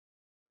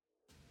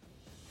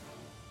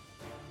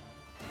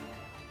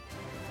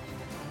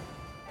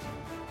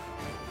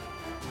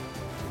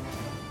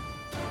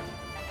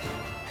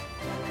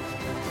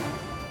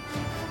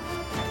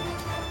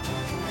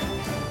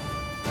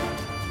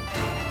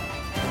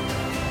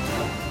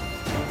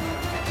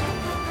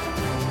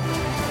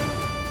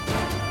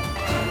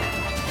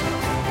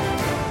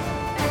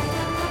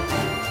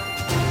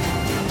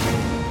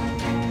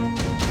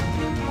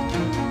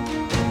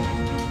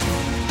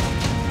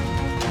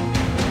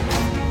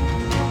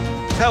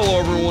Hello,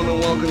 everyone, and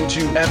welcome to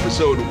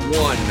episode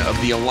 1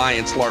 of the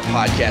Alliance LARP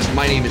podcast.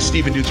 My name is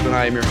Stephen Dutzman.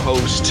 I am your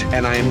host,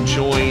 and I am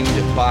joined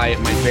by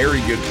my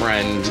very good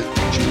friend,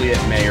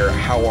 Juliet Mayer.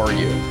 How are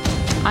you?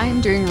 I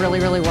am doing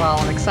really, really well.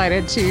 I'm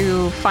excited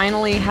to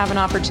finally have an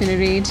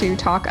opportunity to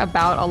talk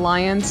about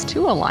Alliance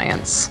to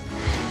Alliance.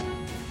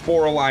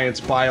 For Alliance,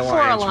 by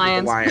Alliance,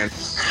 with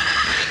Alliance.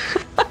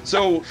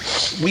 So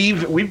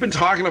we've been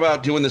talking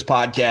about doing this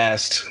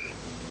podcast.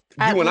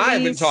 You and I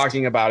have been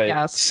talking about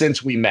it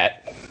since we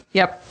met.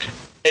 Yep.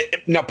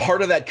 Now,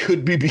 part of that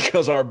could be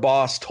because our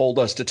boss told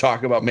us to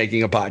talk about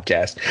making a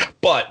podcast,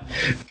 but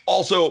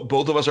also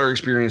both of us are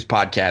experienced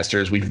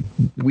podcasters.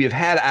 We have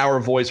had our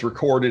voice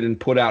recorded and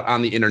put out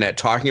on the internet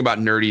talking about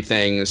nerdy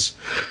things.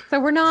 So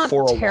we're not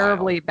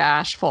terribly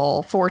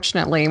bashful,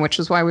 fortunately, which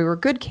is why we were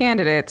good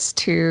candidates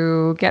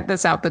to get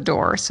this out the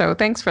door. So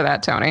thanks for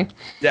that, Tony.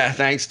 Yeah,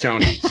 thanks,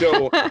 Tony.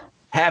 So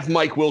have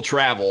Mike will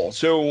travel.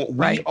 So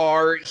we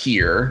are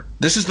here.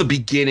 This is the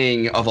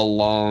beginning of a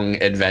long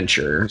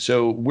adventure.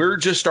 So we're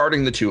just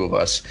starting, the two of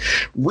us,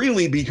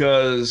 really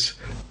because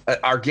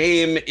our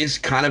game is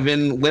kind of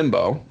in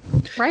limbo.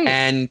 Right.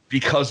 And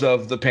because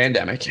of the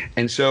pandemic.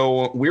 And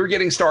so we're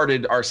getting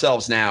started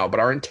ourselves now. But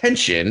our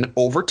intention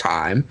over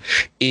time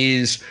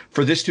is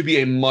for this to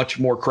be a much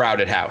more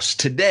crowded house.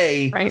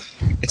 Today,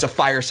 it's a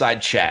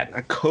fireside chat,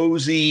 a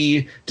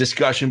cozy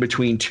discussion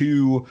between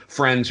two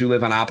friends who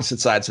live on opposite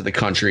sides of the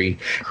country.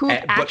 Who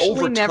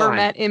actually never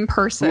met in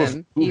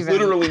person. Who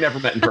literally never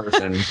met in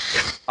person.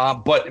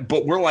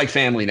 But we're like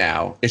family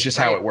now. It's just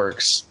how it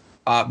works.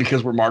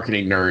 Because we're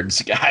marketing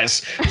nerds,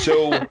 guys.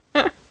 So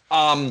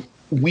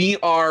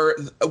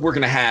we're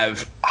going to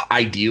have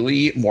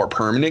ideally more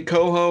permanent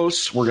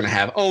co-hosts. We're going to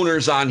have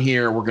owners on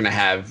here. We're going to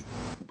have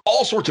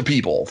all sorts of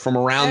people from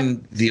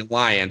around the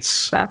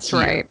Alliance. That's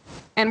right.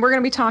 And we're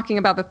going to be talking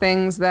about the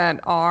things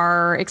that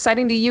are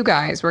exciting to you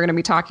guys. We're going to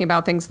be talking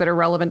about things that are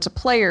relevant to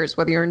players,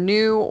 whether you're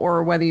new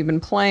or whether you've been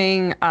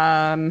playing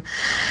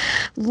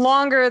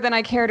longer than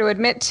I care to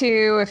admit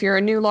to. If you're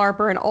a new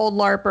LARPer, an old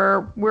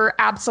LARPer, we're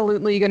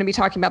absolutely going to be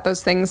talking about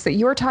those things that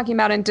you're talking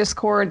about in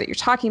Discord, that you're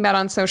talking about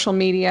on social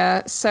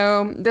media.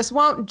 So this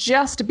won't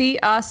just be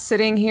us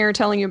sitting here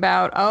telling you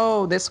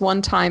about, this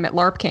one time at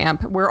LARP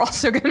camp. We're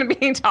also going to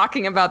be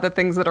talking about the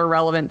things that are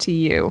relevant to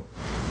you.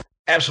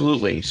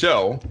 Absolutely.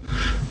 So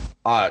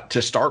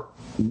to start,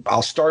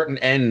 I'll start and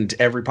end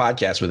every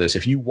podcast with this.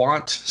 If you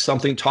want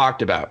something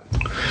talked about,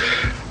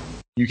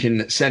 you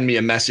can send me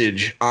a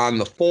message on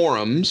the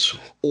forums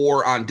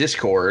or on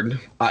Discord.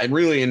 And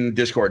really in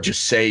Discord,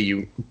 just say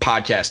you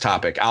podcast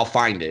topic. I'll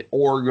find it.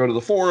 Or go to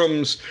the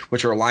forums,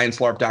 which are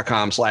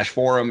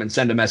alliancelarp.com/forum, and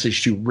send a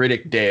message to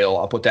Riddick Dale.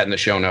 I'll put that in the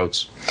show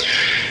notes.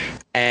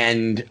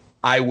 And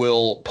I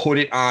will put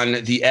it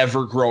on the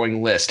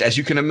ever-growing list. As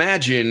you can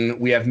imagine,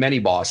 we have many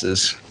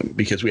bosses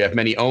because we have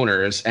many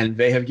owners, and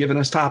they have given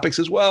us topics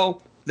as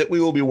well that we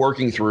will be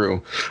working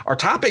through. Our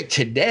topic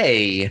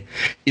today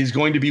is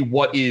going to be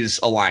what is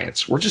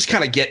Alliance. We're just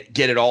kind of get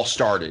it all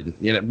started,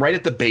 right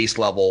at the base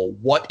level.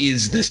 What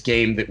is this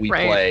game that we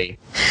play?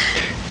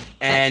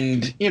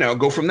 And,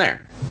 go from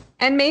there.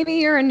 And maybe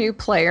you're a new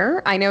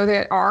player. I know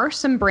there are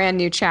some brand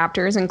new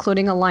chapters,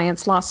 including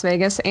Alliance Las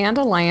Vegas and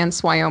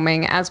Alliance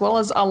Wyoming, as well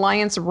as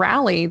Alliance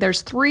Raleigh.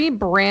 There's 3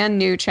 brand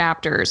new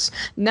chapters,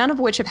 none of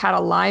which have had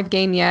a live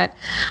game yet.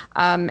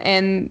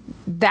 And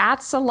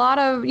that's a lot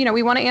of,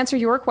 we want to answer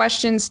your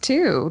questions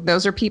too.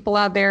 Those are people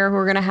out there who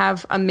are going to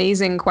have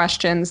amazing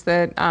questions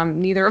that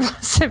neither of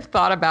us have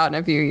thought about in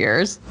a few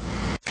years.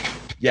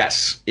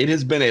 Yes, it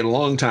has been a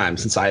long time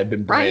since I have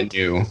been brand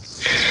new.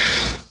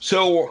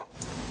 So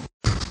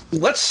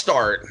let's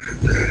start,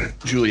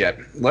 Juliet.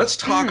 Let's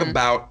talk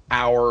about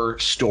our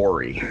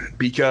story,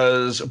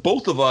 because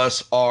both of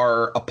us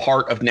are a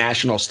part of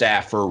national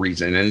staff for a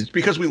reason. And it's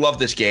because we love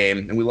this game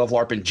and we love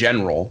LARP in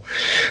general.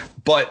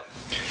 But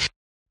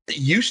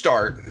you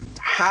start.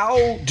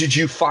 How did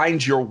you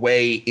find your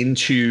way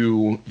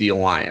into the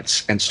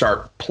Alliance and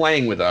start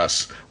playing with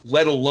us,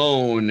 let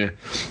alone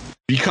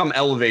become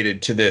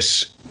elevated to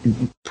this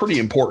pretty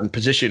important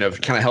position of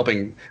kind of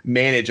helping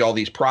manage all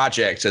these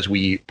projects as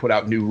we put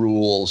out new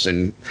rules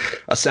and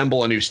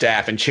assemble a new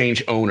staff and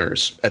change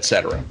owners,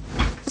 etc.?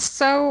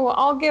 So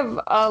I'll give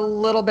a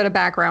little bit of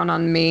background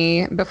on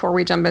me before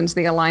we jump into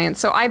the Alliance.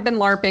 So I've been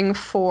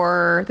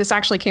LARPing this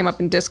actually came up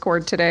in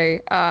Discord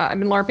today. I've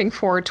been LARPing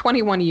for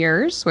 21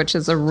 years, which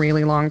is a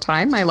really long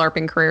time. My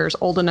LARPing career is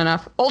old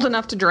enough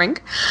to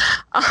drink.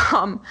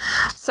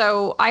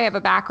 So I have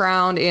a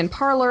background in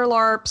parlor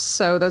LARPs.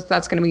 So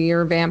that's going to be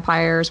your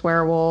vampires,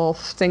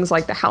 werewolf, things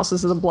like the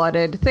Houses of the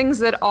Blooded, things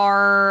that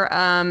are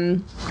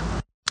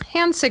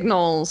hand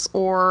signals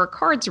or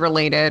cards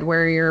related,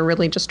 where you're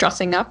really just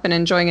dressing up and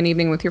enjoying an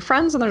evening with your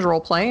friends, and there's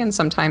role play and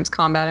sometimes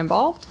combat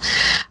involved.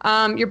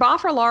 Your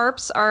Boffer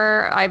LARPs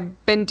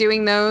I've been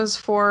doing those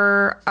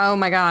for,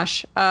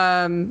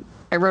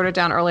 I wrote it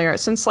down earlier,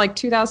 since like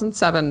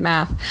 2007,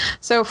 math.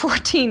 So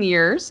 14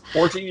 years.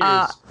 14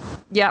 years.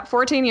 Yeah,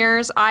 14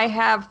 years. I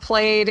have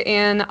played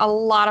in a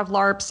lot of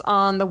LARPs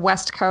on the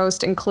West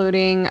Coast,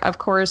 including, of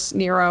course,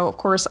 Nero, of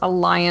course,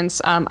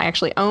 Alliance. I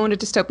actually owned a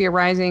Dystopia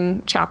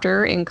Rising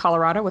chapter in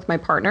Colorado with my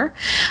partner.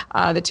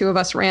 The two of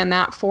us ran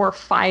that for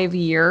 5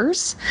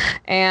 years.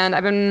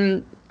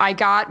 And I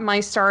got my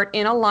start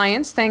in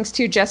Alliance thanks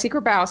to Jesse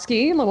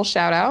Grabowski, little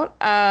shout out.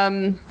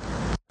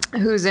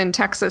 Who's in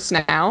Texas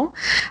now.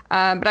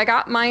 But I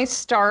got my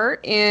start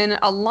in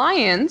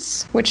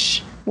Alliance,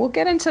 which we'll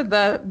get into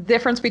the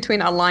difference between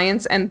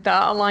Alliance and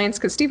the Alliance,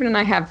 because Stephen and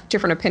I have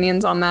different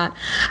opinions on that.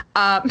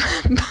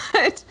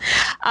 But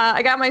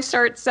I got my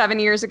start 7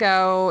 years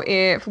ago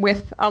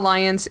with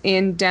Alliance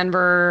in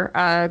Denver.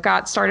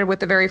 Got started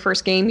with the very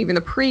first game, even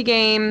the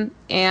pregame,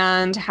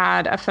 and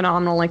had a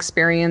phenomenal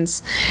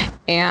experience.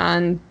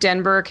 And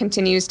Denver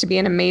continues to be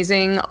an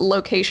amazing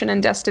location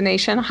and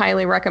destination.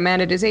 Highly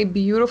recommend. It is a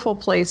beautiful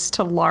place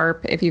to LARP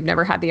if you've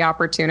never had the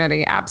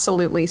opportunity.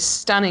 Absolutely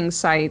stunning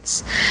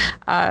sights.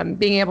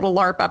 Being able to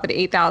LARP up at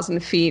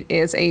 8,000 feet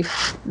is a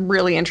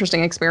really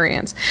interesting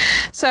experience.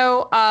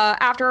 So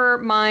after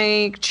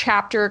my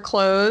chapter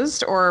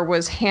closed or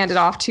was handed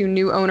off to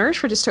new owners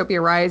for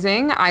Dystopia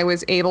Rising, I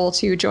was able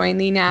to join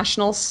the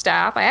national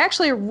staff. I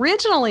actually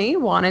originally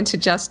wanted to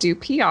just do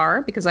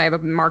PR because I have a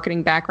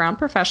marketing background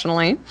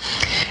professionally.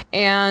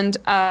 And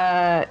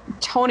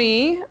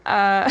Tony,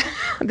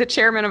 the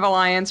chairman of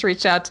Alliance,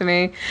 reached out to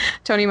me,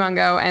 Tony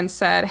Mungo, and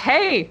said,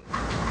 "Hey,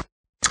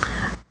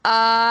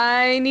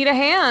 I need a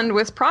hand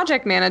with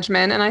project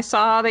management, and I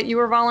saw that you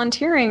were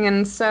volunteering."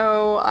 And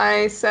so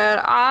I said,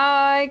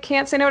 I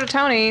can't say no to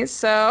Tony.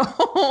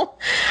 So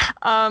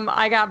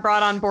I got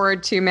brought on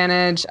board to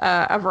manage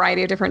a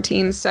variety of different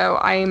teams. So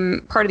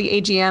I'm part of the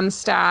AGM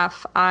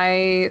staff.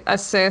 I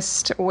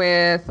assist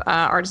with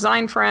our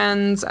design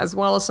friends, as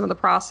well as some of the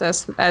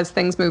process as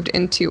things moved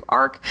into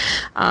ARC,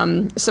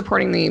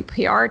 supporting the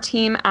PR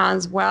team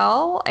as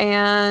well,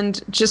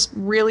 and just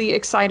really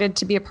excited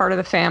to be a part of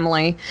the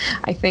family.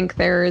 I think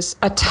there's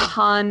a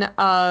ton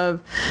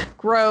of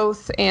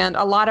growth, and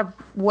a lot of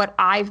what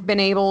I've been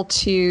able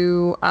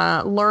to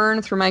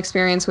learn through my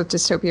experience with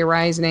Dystopia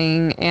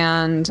Rising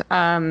and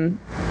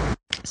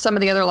some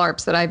of the other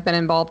LARPs that I've been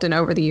involved in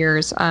over the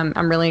years.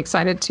 I'm really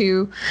excited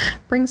to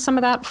bring some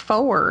of that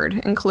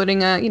forward,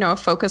 including a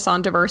focus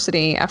on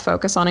diversity, a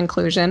focus on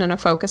inclusion, and a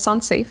focus on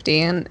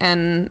safety,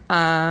 and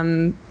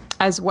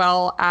as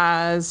well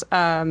as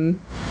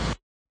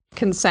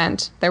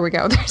consent. There we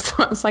go.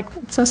 I was like,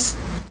 it's a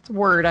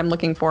word I'm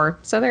looking for.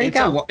 So there you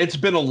go. It's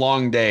been a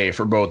long day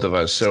for both of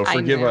us. So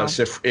forgive us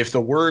if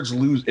the words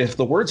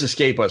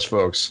escape us,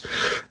 folks.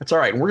 That's all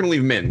right. We're going to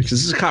leave them in because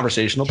this is a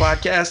conversational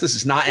podcast. This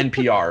is not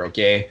NPR.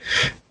 Okay.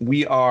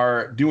 We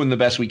are doing the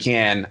best we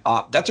can.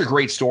 That's a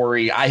great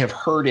story. I have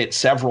heard it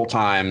several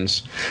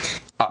times.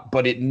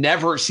 But it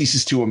never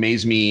ceases to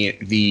amaze me,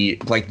 the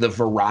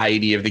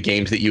variety of the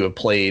games that you have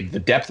played, the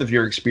depth of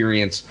your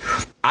experience.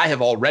 I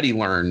have already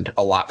learned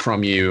a lot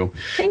from you.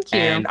 Thank you.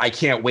 And I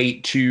can't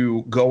wait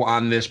to go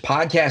on this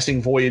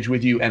podcasting voyage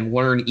with you and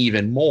learn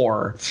even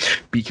more,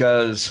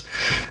 because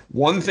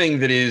one thing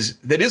that is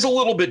a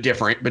little bit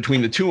different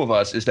between the two of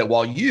us is that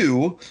while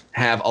you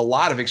have a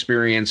lot of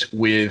experience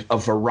with a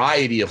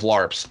variety of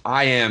LARPs,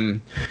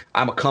 I'm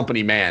a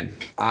company man.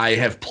 I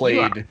have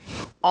played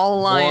all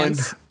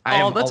Alliance.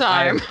 All the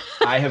time.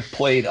 I have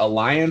played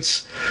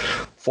Alliance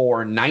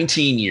for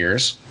 19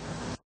 years,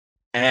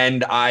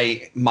 and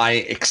my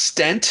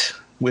extent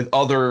with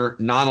other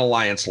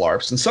non-Alliance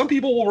LARPs, and some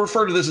people will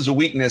refer to this as a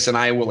weakness, and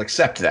I will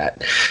accept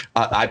that.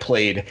 I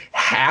played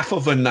half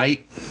of a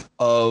night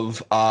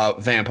of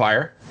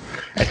Vampire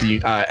at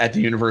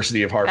the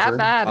University of Hartford.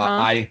 That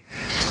bad,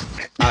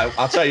 huh?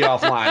 I'll tell you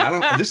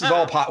offline. This is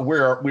all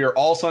we are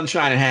all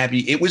sunshine and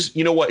happy. It was,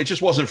 you know what? It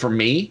just wasn't for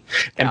me,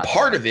 and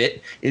part of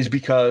it is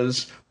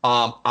because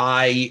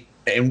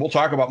and we'll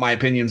talk about my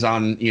opinions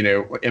on,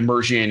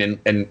 immersion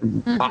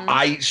and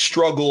I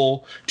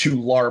struggle to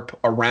LARP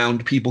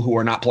around people who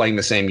are not playing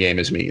the same game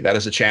as me. That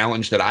is a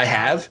challenge that I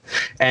have,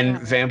 and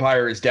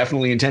Vampire is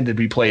definitely intended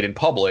to be played in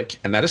public,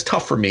 and that is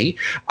tough for me.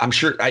 I'm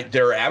sure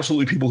there are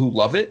absolutely people who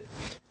love it,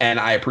 and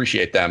I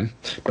appreciate them,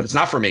 but it's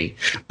not for me.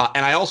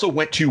 And I also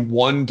went to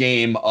one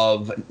game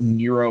of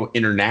Nero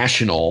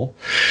International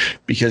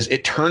because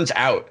it turns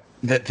out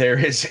that there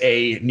is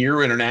a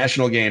Nero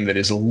International game that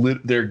is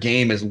their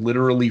game is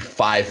literally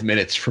 5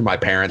 minutes from my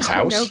parents'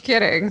 house. No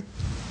kidding.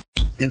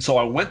 And so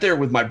I went there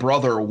with my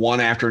brother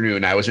one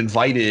afternoon. I was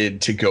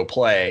invited to go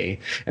play.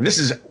 And this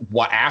is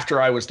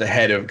after I was the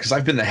head of, because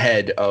I've been the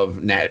head of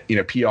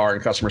PR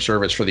and customer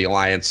service for the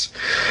Alliance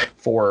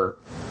for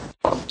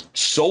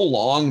so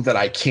long that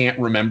I can't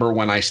remember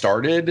when I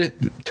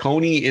started.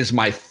 Tony is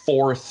my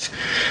fourth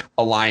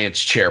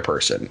Alliance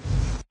chairperson.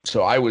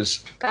 So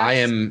I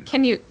am.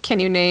 Can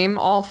you name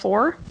all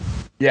four?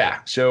 Yeah.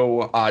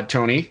 So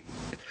Tony,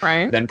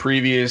 Right. Then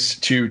previous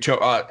to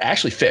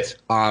actually fifth.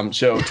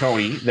 So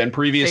Tony. Then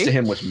previous to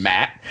him was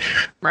Matt.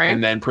 Right.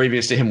 And then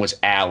previous to him was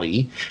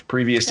Allie.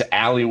 Previous to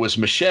Allie was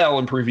Michelle,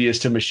 and previous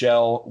to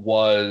Michelle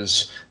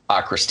was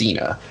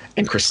Christina.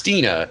 And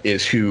Christina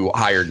is who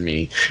hired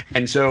me.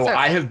 And so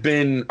I have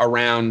been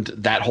around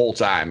that whole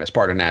time as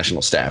part of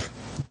national staff.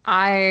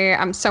 I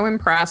am so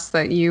impressed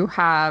that you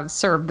have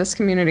served this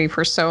community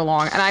for so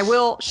long. And I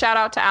will shout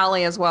out to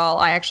Allie as well.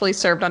 I actually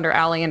served under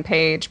Allie and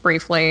Paige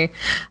briefly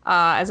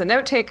as a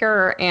note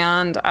taker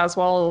and as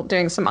well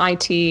doing some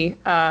IT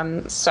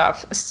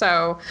stuff.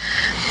 So,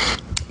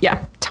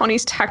 yeah,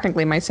 Tony's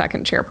technically my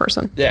second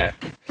chairperson. Yeah.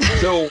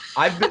 So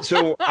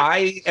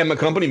I am a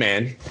company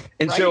man.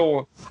 And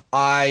so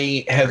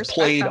I have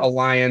played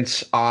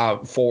Alliance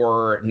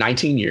for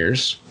 19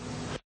 years,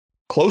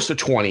 close to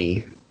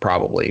 20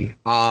 probably.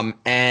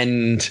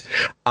 And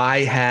I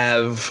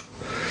have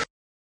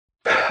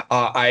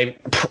I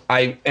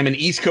am an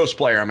East Coast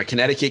player. I'm a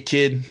Connecticut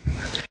kid.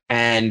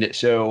 And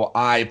so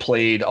I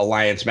played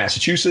Alliance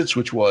Massachusetts,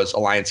 which was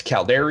Alliance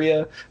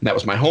Caldaria. And that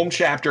was my home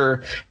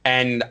chapter.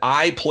 And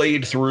I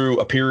played through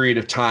a period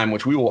of time,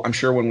 which we will, I'm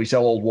sure when we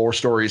tell old war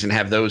stories and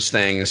have those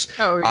things,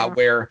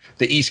 where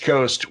the East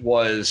Coast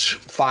was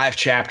 5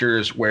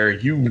 chapters where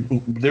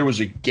there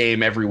was a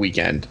game every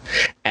weekend.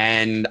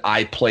 And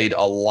I played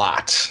a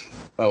lot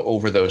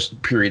over those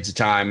periods of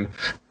time.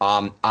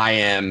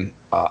 I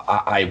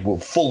will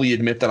fully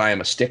admit that I am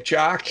a stick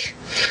jock.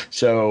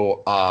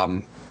 So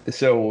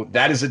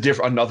that is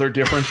another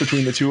difference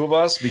between the two of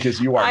us,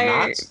 because you are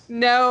not.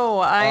 No,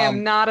 I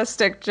am not a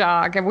stick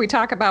jock. If we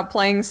talk about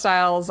playing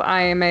styles,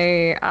 I am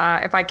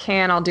if I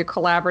can, I'll do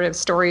collaborative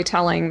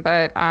storytelling,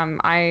 but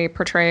I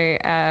portray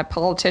a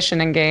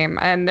politician in game,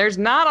 and there's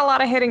not a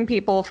lot of hitting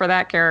people for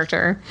that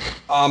character.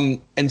 But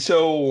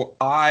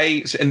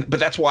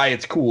that's why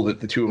it's cool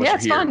that the two of us are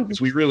here, because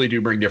we really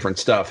do bring different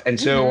stuff. And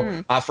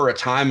so for a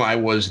time, I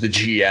was the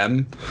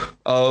GM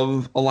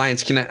of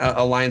Alliance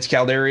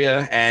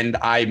Caldaria, and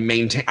I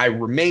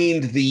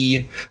remained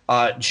the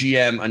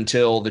GM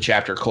until the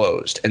chapter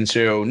closed. And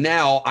so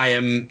now I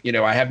am,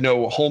 I have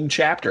no home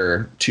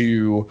chapter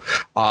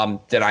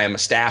that I am a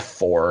staff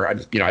for.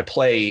 I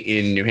play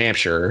in New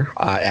Hampshire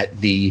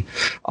at the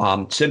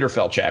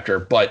Cinderfell chapter,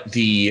 but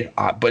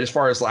as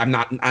far as I'm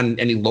not on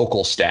any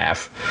local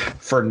staff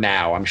for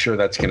now. I'm sure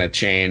that's going to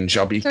change.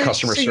 I'll be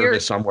customer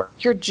service somewhere.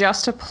 You're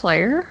just a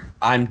player?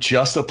 I'm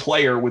just a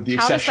player with the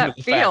exception of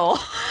the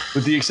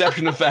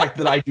fact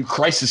that I do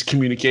crisis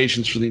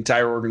communications for the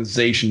entire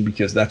organization,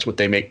 because that's what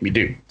they make me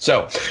do.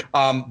 So,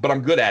 but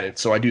I'm good at it,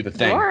 so I do the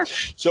thing. Sure.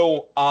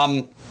 So,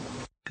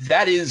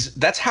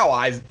 that's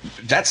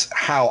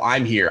how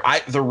I'm here.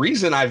 The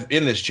reason I'm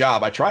in this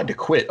job, I tried to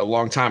quit a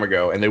long time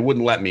ago and they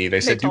wouldn't let me.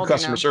 They said do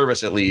customer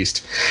service at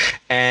least.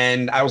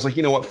 And I was like,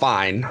 you know what,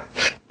 fine.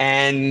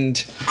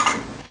 And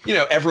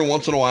every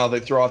once in a while they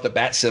throw out the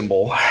bat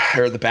symbol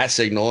or the bat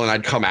signal, and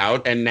I'd come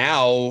out. And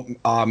now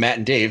Matt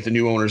and Dave, the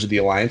new owners of the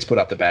Alliance, put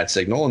out the bat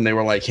signal, and they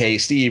were like, "Hey,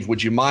 Steve,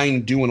 would you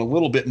mind doing a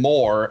little bit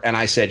more?" And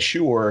I said,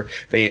 "Sure."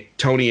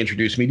 Tony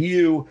introduced me to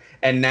you,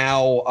 and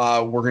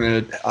now we're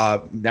doing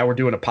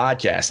a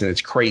podcast, and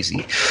it's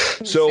crazy.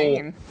 Insane.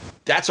 So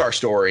that's our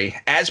story.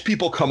 As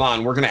people come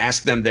on, we're going to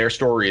ask them their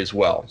story as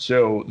well.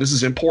 So this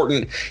is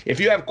important. If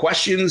you have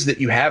questions that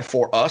you have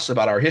for us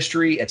about our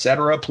history,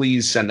 etc.,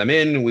 please send them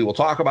in. We will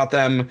talk about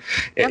them.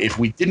 Yep. If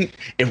we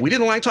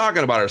didn't like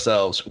talking about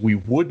ourselves, we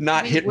would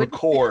not hit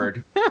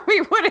record.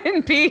 We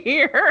wouldn't be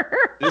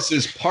here. This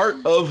is part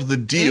of the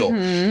deal.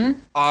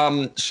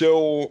 Mm-hmm.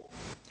 So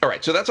all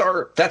right. So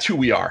that's who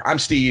we are. I'm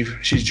Steve.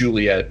 She's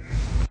Juliet.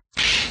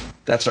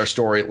 That's our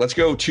story. Let's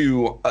go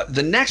to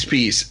the next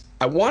piece.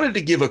 I wanted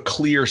to give a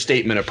clear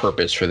statement of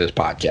purpose for this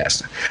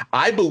podcast.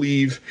 I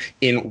believe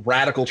in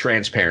radical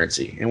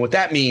transparency. And what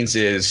that means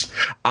is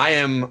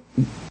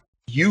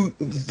you,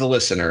 the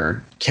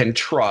listener, can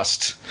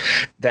trust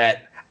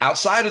that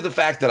outside of the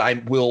fact that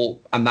I'm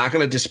not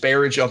going to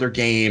disparage other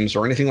games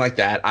or anything like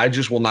that. I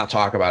just will not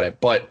talk about it.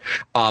 But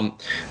I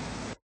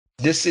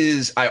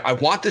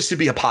want this to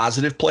be a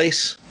positive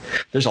place.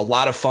 There's a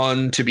lot of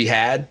fun to be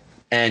had.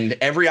 And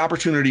every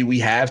opportunity we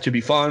have to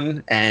be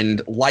fun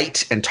and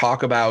light and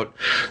talk about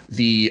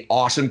the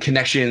awesome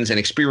connections and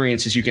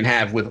experiences you can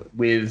have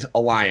with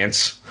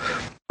Alliance,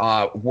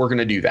 we're going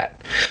to do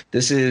that.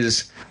 This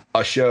is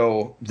a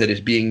show that is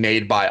being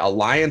made by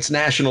Alliance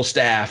National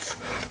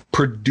Staff,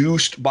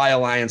 produced by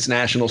Alliance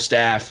National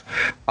Staff.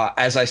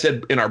 As I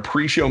said in our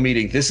pre-show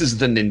meeting, this is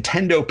the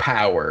Nintendo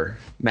Power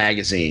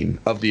magazine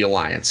of the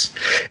Alliance.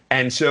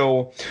 And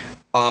so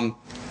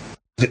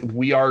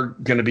we are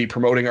going to be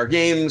promoting our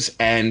games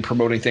and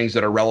promoting things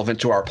that are relevant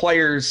to our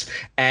players.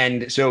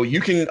 And so you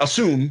can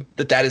assume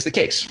that is the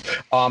case.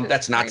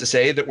 That's not to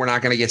say that we're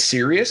not going to get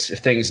serious if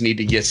things need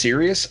to get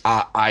serious.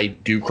 I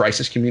do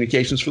crisis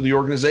communications for the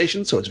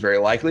organization, so it's very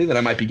likely that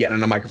I might be getting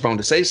on a microphone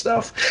to say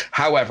stuff.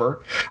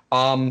 However,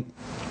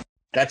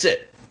 that's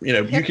it.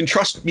 You can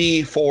trust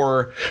me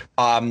for,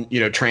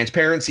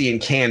 transparency and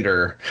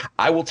candor.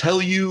 I will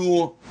tell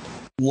you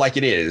like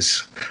it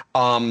is,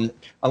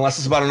 unless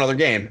it's about another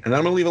game, and then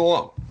I'm gonna leave it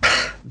alone.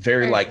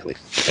 Very likely.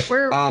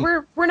 We're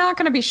not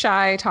going to be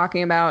shy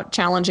talking about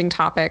challenging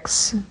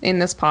topics in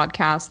this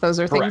podcast. Those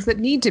are things that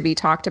need to be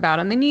talked about,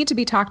 and they need to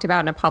be talked about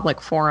in a public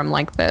forum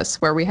like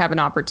this, where we have an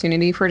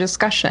opportunity for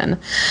discussion.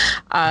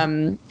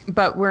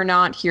 But we're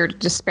not here to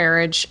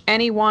disparage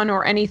anyone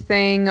or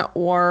anything,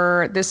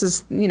 or this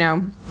is,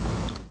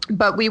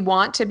 but we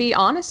want to be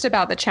honest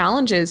about the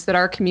challenges that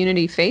our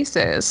community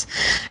faces.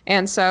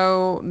 And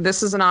so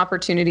this is an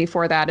opportunity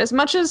for that. As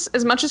much as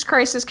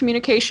crisis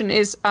communication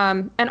is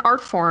an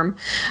art form,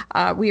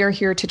 we are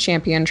here to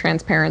champion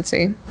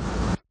transparency.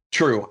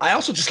 True. I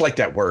also just like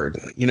that word,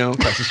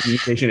 crisis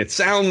communication. It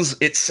sounds,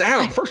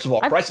 first of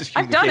all, crisis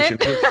communication. I've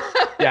done it.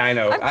 Yeah, I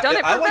know. I've done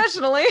it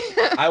professionally.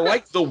 I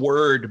like the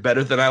word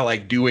better than I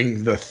like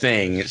doing the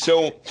thing.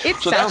 So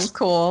sounds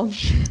cool.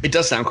 It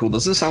does sound cool.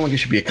 Doesn't it sound like it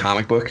should be a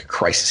comic book?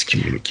 Crisis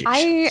communication.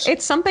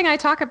 It's something I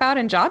talk about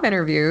in job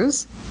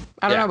interviews.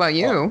 I don't know about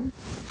you.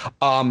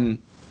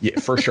 Yeah,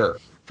 for sure.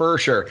 For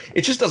sure.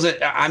 It just doesn't.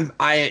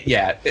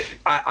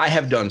 I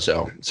have done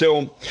so.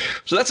 So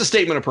that's a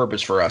statement of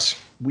purpose for us.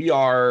 We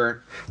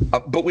are,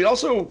 but we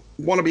also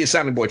want to be a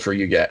sounding board for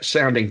you guys.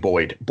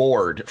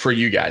 For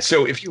you guys.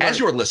 So as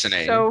you're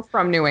listening, so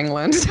from New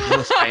England,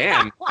 yes,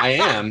 I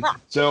am.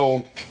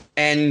 So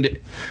the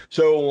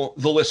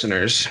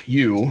listeners,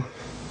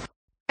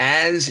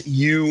 as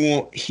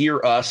you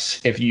hear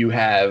us, if you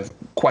have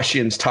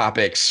questions,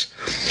 topics,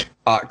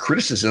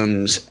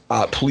 criticisms,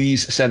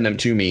 please send them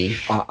to me.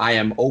 I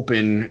am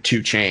open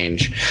to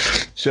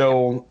change.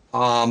 So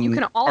you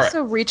can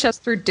also reach us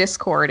through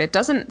Discord.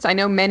 I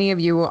know many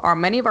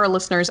of our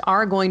listeners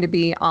are going to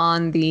be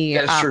on the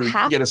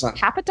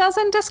half a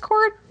dozen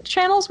Discord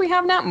channels we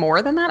have now.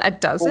 More than that, a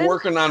dozen.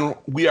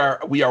 We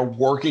are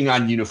working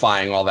on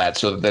unifying all that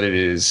so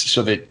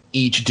that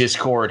each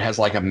Discord has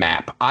like a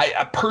map.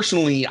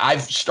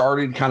 I've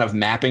started kind of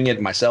mapping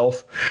it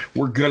myself.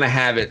 We're going to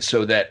have it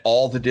so that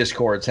all the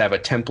Discords have a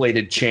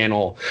templated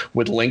channel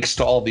with links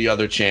to all the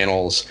other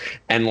channels,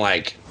 and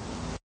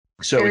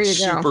so it's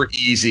super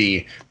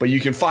easy. But you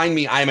can find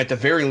me. I'm at the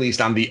very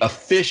least on the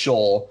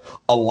official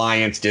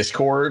Alliance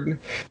Discord,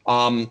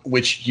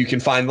 which you can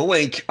find the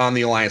link on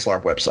the Alliance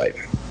LARP website.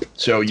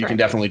 So you can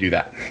definitely do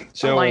that.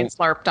 So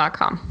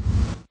AllianceLARP.com.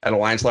 At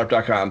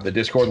AllianceLARP.com. The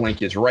Discord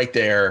link is right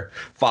there.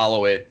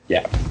 Follow it.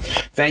 Yeah.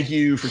 Thank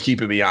you for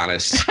keeping me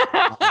honest.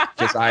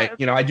 Because I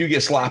do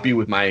get sloppy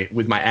with my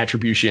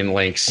attribution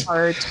links.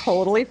 Are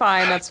totally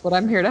fine. That's what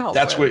I'm here to help.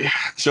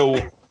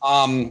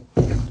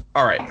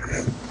 All right.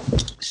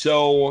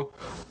 So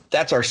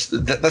that's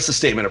the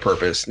statement of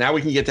purpose. Now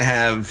we can get to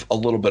have a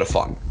little bit of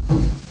fun.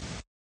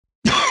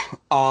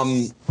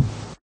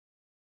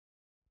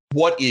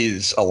 What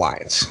is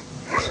Alliance?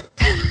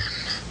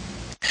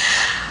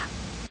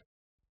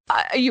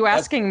 Are you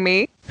asking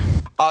me?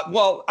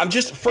 Well, I'm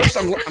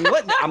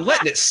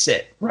letting it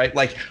sit, right?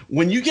 Like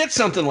when you get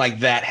something like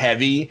that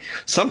heavy,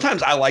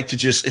 sometimes I like to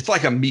it's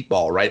like a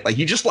meatball, right? Like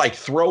you just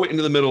throw it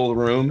into the middle of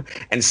the room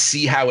and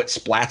see how it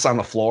splats on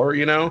the floor,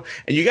 and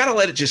you got to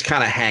let it just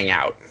kind of hang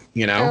out,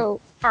 Oh,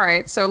 all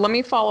right. So let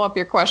me follow up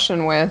your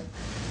question with,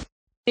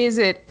 is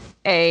it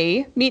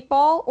a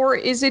meatball or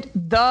is it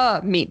the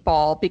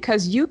meatball?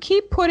 Because you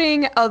keep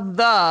putting a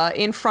 "the"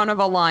 in front of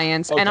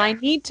Alliance, and I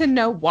need to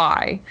know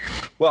why.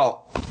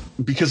 Well,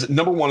 because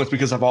number one is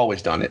because I've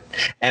always done it,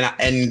 and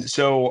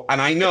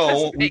I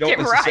know we don't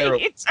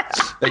necessarily.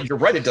 That you're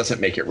right. It doesn't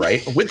make it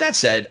right. With that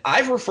said,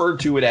 I've referred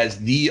to it as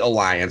the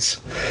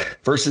Alliance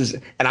versus,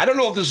 and I don't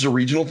know if this is a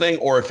regional thing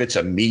or if it's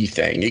a me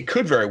thing. It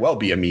could very well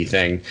be a me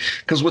thing,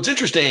 because what's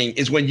interesting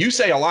is when you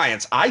say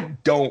Alliance, I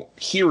don't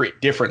hear it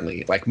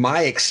differently. Like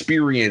my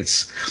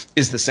experience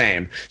is the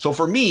same. So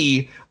for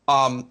me,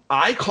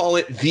 I call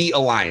it the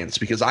Alliance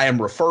because I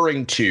am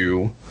referring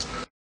to.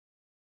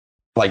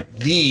 And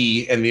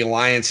the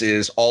Alliance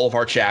is all of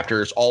our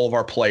chapters, all of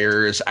our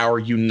players, our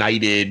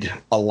united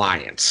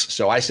alliance.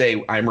 So I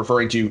say I'm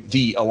referring to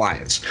the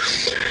Alliance.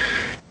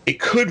 It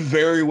could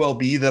very well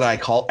be that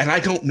and I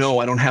don't know.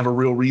 I don't have a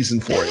real reason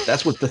for it.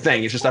 That's what the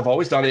thing. It's just I've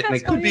always done it, and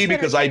it could be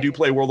because I do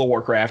play World of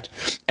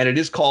Warcraft, and it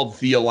is called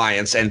the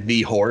Alliance and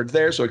the Horde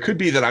there. So it could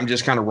be that I'm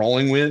just kind of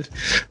rolling with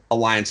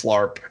Alliance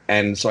LARP,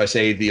 and so I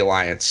say the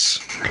Alliance.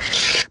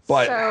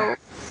 But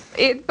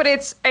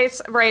it's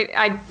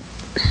right.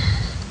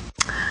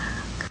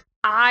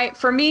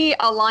 For me,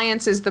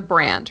 Alliance is the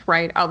brand,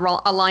 right?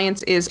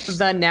 Alliance is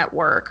the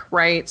network,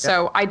 right? Yep.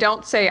 So I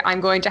don't say I'm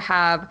going to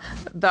have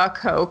the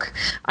Coke.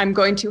 I'm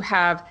going to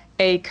have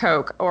a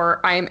Coke, or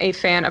I'm a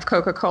fan of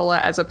Coca-Cola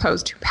as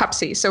opposed to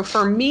Pepsi. So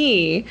for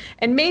me,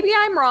 and maybe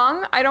I'm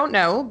wrong, I don't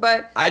know,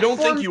 but I don't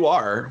think you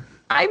are.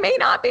 I may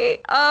not be.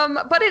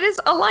 But it is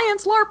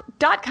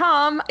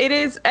alliancelarp.com. It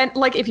is, and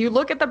like if you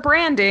look at the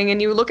branding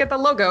and you look at the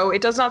logo,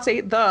 it does not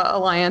say the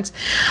Alliance.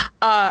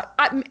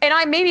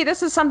 Maybe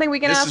this is something we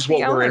can ask. This is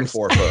what we're in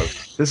for,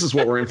 folks. This is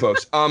what we're in,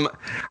 folks. I'm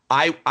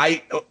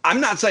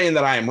not saying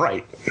that I am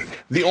right.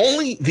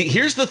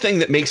 Here's the thing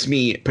that makes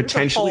me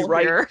potentially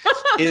right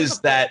is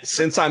that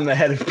since I'm the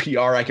head of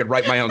PR, I could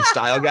write my own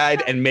style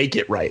guide and make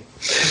it right.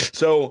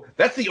 So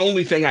that's the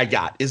only thing I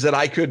got, is that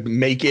I could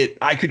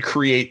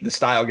create the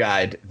style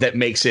guide that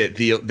makes it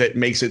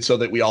so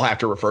that we all have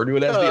to refer to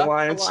it as the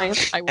Alliance.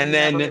 I will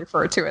never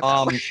refer to it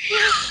that way.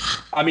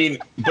 I mean,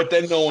 but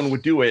then no one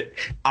would do it.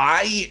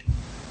 I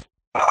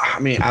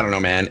don't know,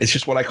 man. It's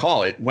just what I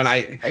call it.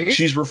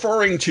 She's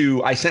referring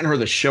to, I sent her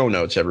the show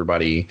notes,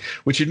 everybody,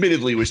 which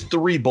admittedly was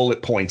 3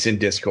 bullet points in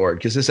Discord,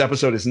 because this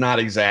episode is not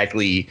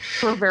exactly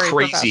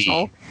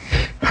crazy.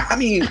 I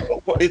mean,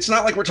 it's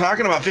not like we're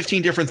talking about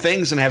 15 different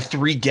things and have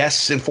 3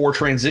 guests and 4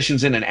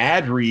 transitions in an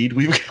ad read.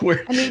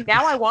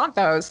 Now I want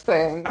those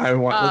things.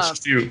 Let's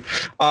just do.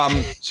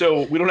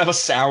 So we don't have a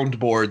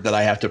soundboard that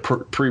I have to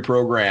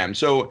pre-program.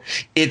 So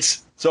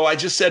I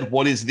just said,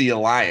 what is the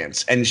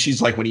Alliance? And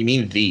she's like, what do you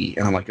mean the?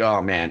 And I'm like,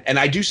 oh, man. And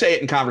I do say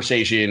it in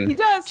conversation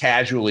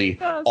casually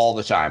all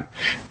the time.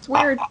 It's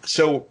weird.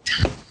 So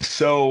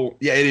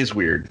yeah, it is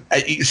weird.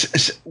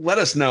 Let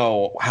us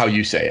know how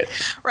you say it.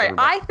 Right.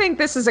 Everybody. I think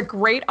this is a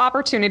great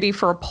opportunity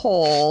for a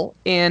poll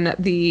in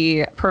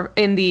the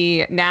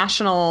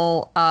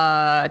national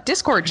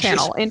Discord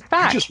channel. In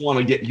fact, you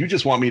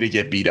just want me to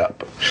get beat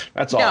up.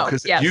 That's all.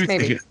 Because you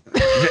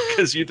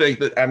think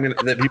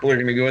that people are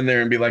going to go in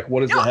there and be like,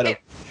 what is the head of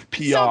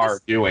PR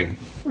doing?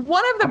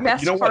 One of the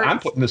best parts. What? I'm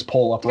putting this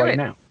poll up right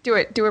now. Do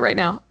it right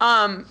now.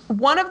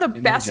 One of the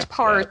best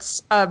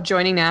parts of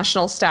joining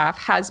national staff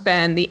has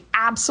been the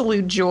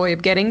absolute joy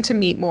of getting to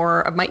meet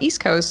more of my East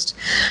Coast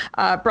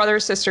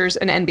brothers, sisters,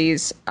 and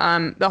NBs.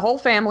 The whole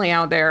family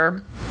out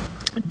there.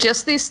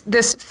 Just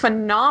this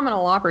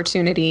phenomenal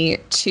opportunity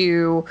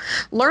to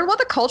learn what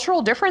the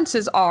cultural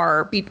differences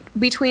are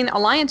between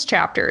Alliance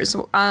chapters.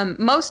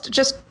 Most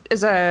just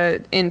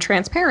in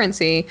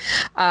transparency,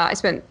 I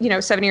spent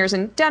 7 years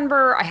in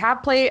Denver. I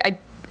have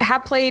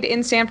played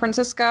in San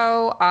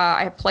Francisco.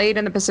 I have played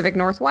in the Pacific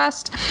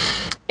Northwest.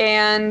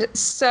 And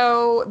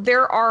so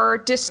there are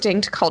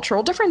distinct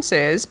cultural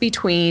differences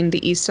between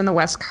the East and the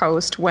West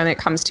Coast when it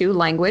comes to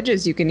language,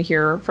 as you can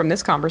hear from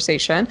this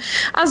conversation,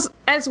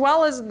 as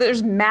well as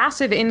there's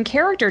massive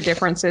in-character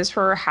differences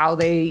for how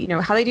they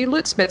do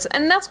loot spits.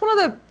 And that's one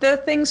of the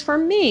things for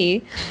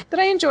me that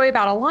I enjoy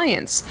about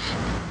Alliance.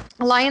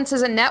 Alliance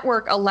as a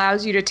network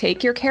allows you to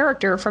take your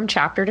character from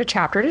chapter to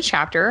chapter to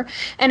chapter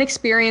and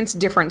experience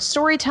different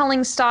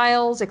storytelling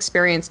styles,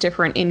 experience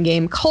different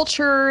in-game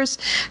cultures.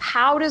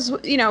 How does,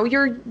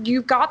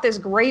 you've got this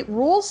great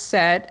rule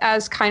set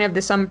as kind of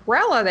this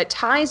umbrella that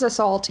ties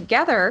us all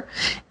together.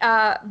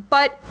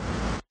 But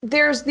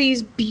there's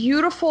these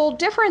beautiful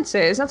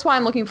differences. That's why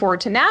I'm looking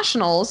forward to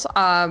nationals,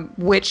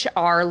 which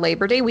are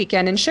Labor Day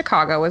weekend in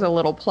Chicago, as a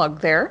little plug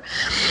there.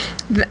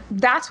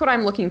 That's what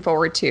I'm looking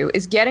forward to,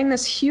 is getting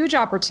this huge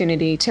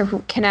opportunity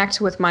to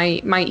connect with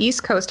my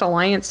East Coast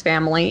Alliance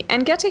family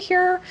and get to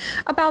hear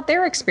about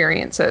their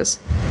experiences.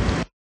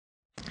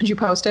 Did you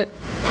post it?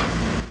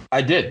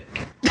 I did.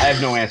 I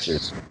have no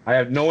answers.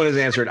 No one has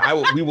answered.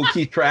 We will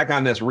keep track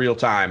on this real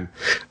time.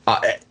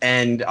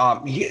 There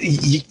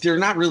are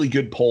not really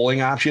good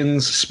polling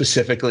options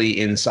specifically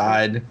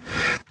inside.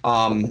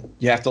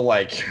 You have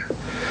to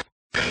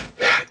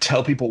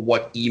tell people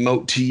what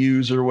emote to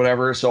use or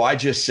whatever. So I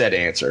just said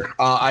answer.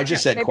 I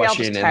just said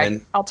question, and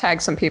then I'll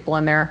tag some people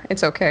in there.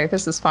 It's okay.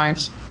 This is fine.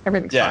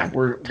 Everything's fine.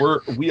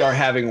 We are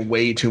having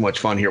way too much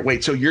fun here.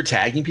 Wait, so you're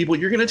tagging people?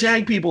 You're going to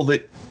tag people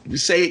that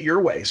say it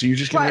your way. So you're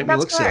just going to make me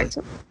look silly.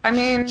 I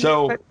mean,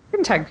 you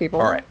can tag people.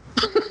 All right.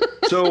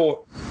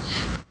 So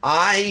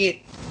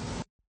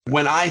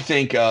when I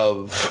think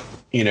of,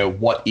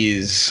 what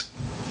is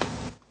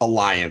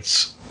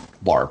Alliance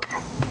LARP,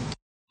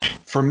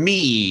 for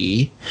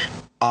me,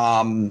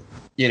 the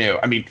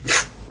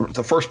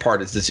first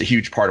part is it's a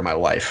huge part of my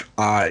life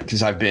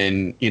because I've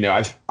been,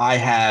 I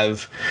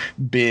have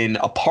been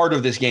a part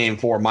of this game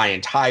for my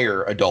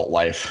entire adult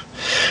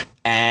life.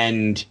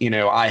 And,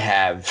 I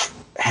have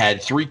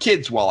had 3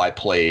 kids while I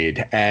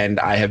played, and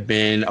I have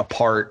been a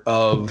part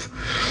of,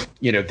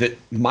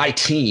 my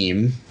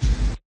team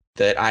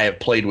that I have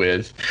played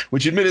with,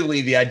 which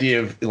admittedly the idea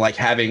of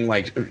having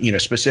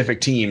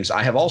specific teams,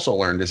 I have also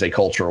learned is a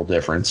cultural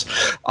difference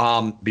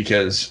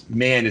because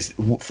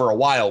for a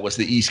while was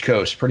the East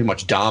Coast pretty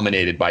much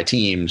dominated by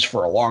teams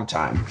for a long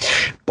time.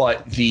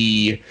 But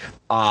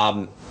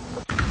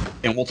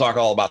and we'll talk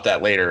all about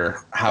that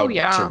later, how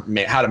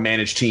to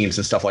manage teams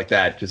and stuff like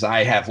that, because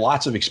I have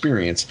lots of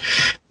experience.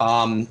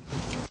 But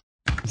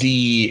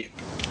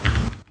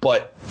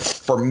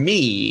for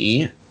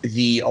me,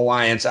 the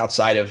Alliance,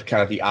 outside of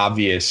kind of the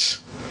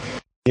obvious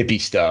hippie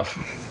stuff,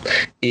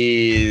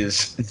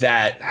 is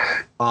that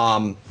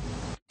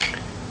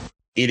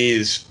it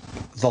is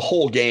the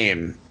whole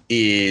game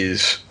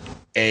is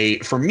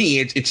for me,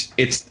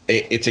 it's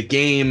a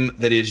game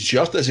that is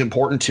just as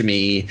important to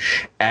me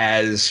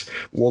as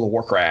World of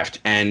Warcraft,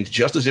 and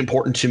just as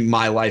important to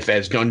my life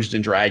as Dungeons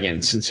and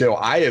Dragons. And so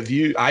I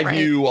view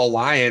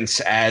Alliance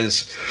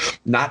as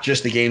not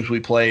just the games we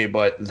play,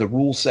 but the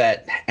rule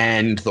set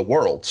and the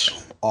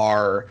worlds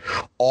are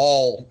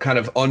all kind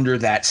of under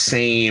that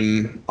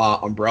same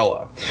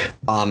umbrella.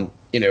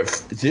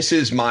 This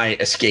is my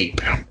escape.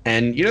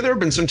 And, there have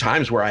been some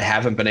times where I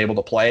haven't been able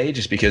to play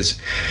just because,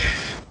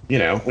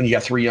 when you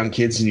got 3 young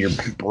kids and you're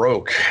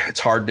broke, it's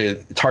hard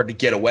to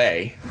get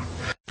away.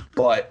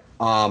 But,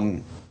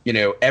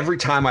 every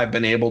time I've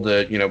been able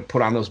to,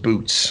 put on those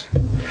boots,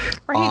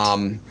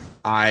 right.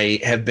 I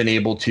have been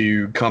able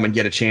to come and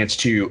get a chance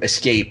to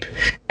escape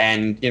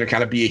and,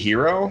 kind of be a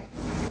hero.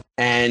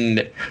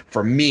 And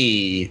for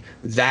me,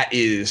 that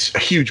is a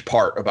huge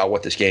part about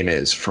what this game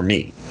is for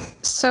me.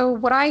 So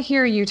what I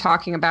hear you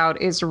talking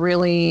about is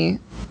really,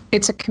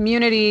 it's a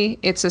community,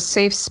 it's a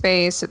safe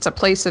space, it's a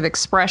place of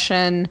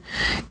expression,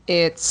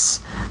 it's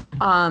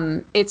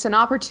an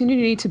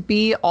opportunity to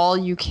be all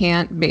you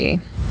can't be.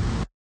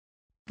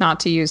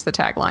 Not to use the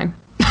tagline.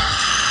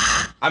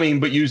 I mean,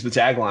 but use the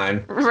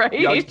tagline. Right.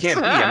 You can't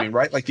be. I mean,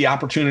 right? Like the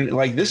opportunity,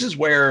 like this is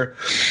where,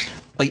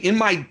 like in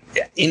my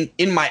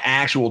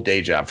actual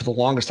day job, for the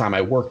longest time,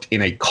 I worked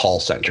in a call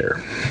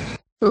center.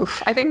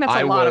 Oof. I think that's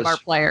a lot of our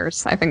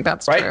players. I think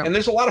that's right. True. And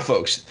there's a lot of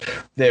folks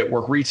that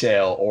work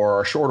retail or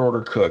are short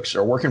order cooks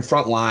or working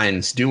front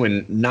lines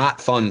doing not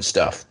fun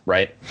stuff.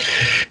 Right.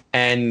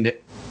 And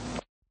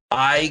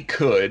I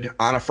could,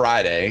 on a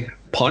Friday,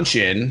 punch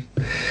in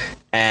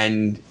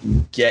and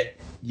get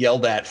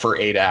yelled at for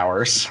 8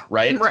 hours,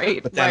 right?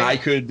 Right. But then I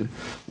could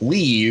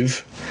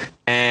leave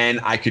and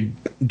I could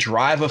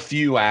drive a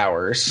few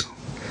hours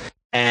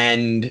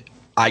and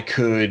I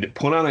could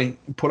put on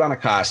a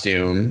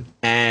costume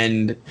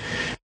and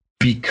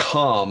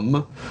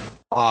become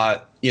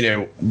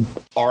arguably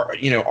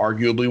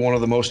one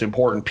of the most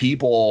important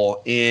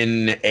people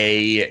in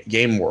a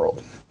game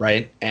world,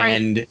 right?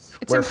 And right.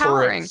 It's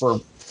empowering. For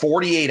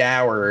 48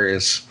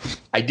 hours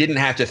I didn't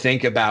have to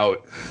think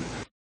about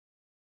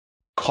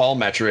call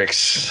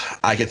metrics.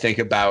 I could think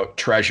about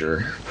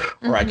treasure,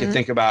 or I could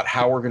think about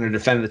how we're going to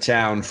defend the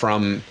town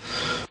from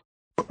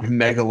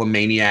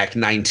Megalomaniac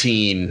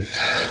 19,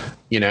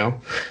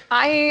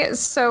 I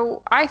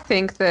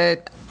think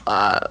that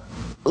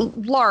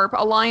LARP,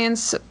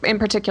 Alliance in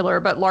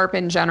particular, but LARP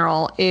in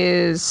general,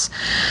 is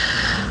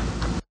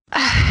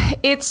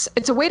it's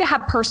a way to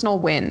have personal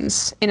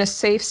wins in a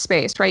safe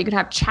space, right? You can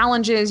have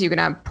challenges, you can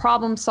have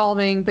problem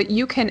solving, but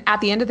you can, at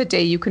the end of the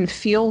day, you can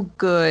feel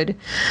good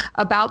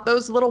about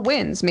those little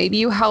wins. Maybe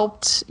you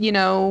helped,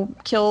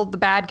 kill the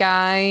bad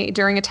guy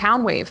during a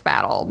town wave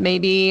battle.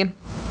 Maybe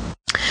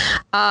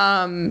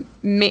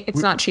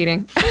it's not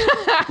cheating.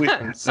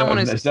 Someone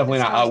is definitely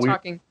not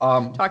talking.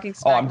 I'm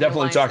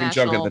definitely talking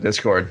junk in the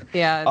Discord.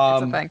 Yeah,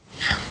 it's a thing.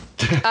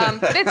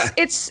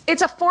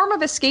 It's a form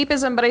of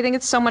escapism, but I think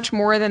it's so much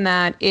more than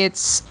that.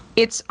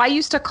 I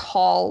used to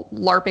call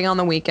LARPing on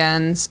the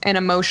weekends an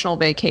emotional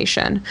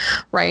vacation,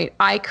 right?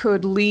 I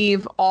could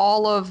leave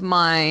all of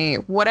my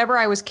whatever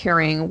I was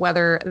carrying,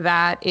 whether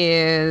that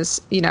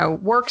is,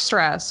 work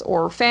stress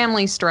or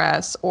family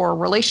stress or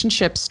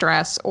relationship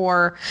stress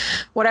or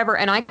whatever,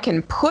 and I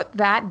can put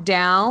that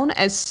down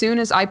as soon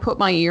as I put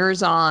my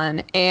ears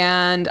on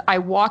and I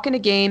walk in a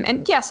game.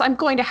 And yes, I'm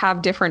going to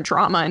have different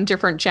drama and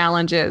different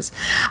challenges,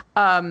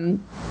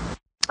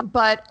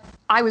 but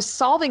I was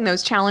solving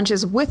those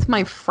challenges with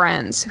my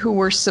friends who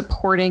were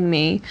supporting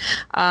me,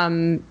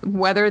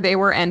 whether they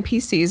were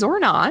NPCs or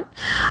not.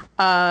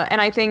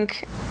 And I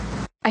think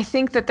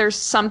that there's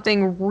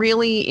something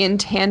really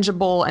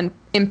intangible and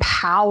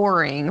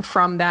empowering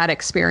from that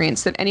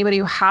experience that anybody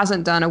who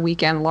hasn't done a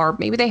weekend LARP,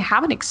 maybe they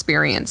haven't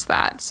experienced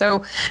that.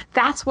 So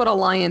that's what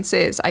Alliance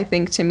is. I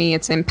think to me,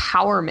 it's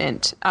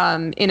empowerment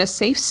in a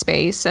safe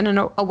space and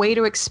a way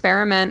to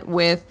experiment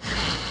with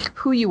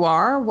who you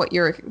are, what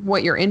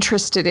you're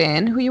interested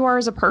in, who you are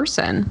as a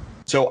person.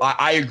 So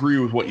I agree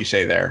with what you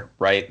say there,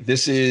 right?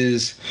 This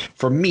is,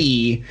 for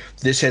me,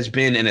 this has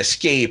been an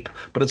escape,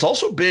 but it's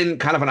also been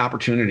kind of an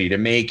opportunity to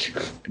make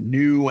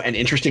new and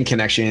interesting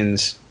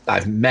connections.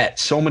 I've met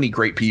so many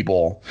great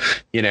people,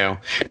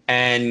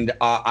 and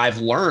I've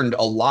learned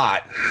a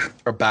lot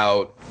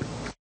about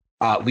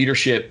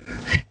leadership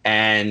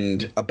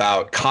and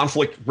about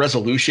conflict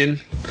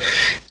resolution.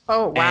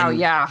 Oh, wow.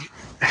 Yeah.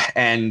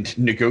 And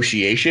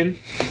negotiation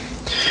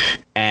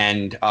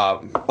and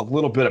a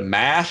little bit of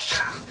math.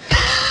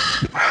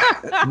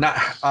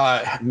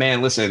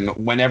 Man, listen,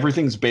 when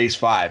everything's base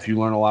 5, you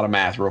learn a lot of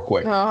math real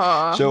quick.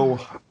 So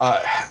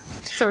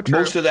true.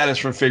 Most of that is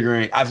from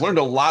I've learned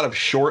a lot of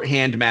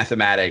shorthand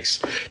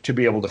mathematics to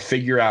be able to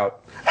figure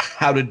out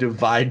how to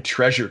divide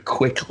treasure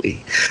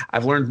quickly.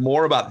 I've learned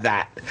more about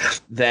that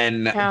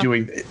than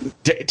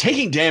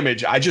taking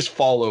damage. I just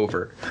fall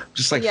over.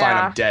 Just fine,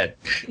 I'm dead.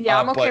 Yeah,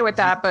 I'm okay with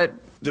that, but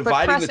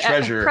dividing the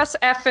treasure. Press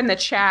F in the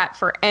chat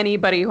for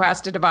anybody who has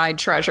to divide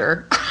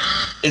treasure.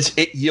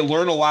 You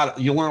learn a lot.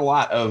 You learn a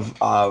lot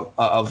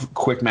of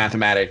quick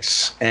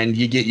mathematics, and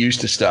you get used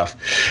to stuff.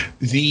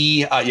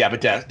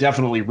 But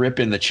definitely rip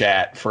in the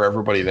chat for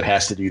everybody that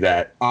has to do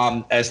that.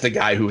 As the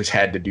guy who has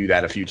had to do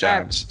that a few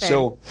times.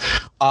 So,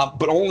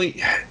 but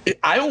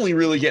I only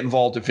really get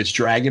involved if it's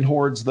dragon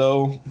hordes,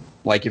 though.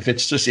 Like if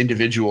it's just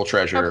individual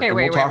treasure. Okay,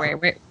 wait.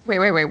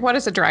 What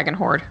is a dragon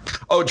horde?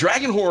 Oh,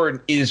 dragon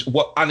horde is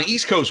what on the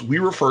East Coast we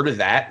refer to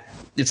that.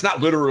 It's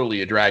not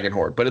literally a dragon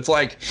horde, but it's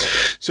like,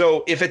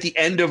 so if at the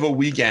end of a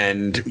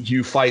weekend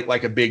you fight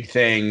like a big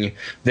thing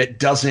that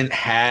doesn't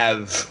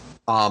have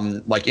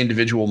like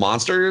individual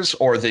monsters,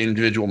 or the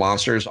individual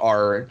monsters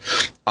are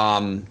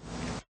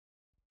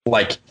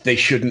like they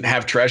shouldn't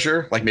have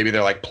treasure, like maybe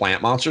they're like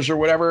plant monsters or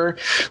whatever.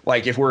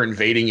 Like if we're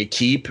invading a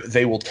keep,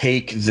 they will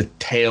take the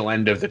tail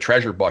end of the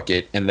treasure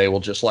bucket and they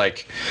will just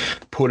like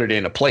put it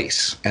in a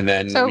place, and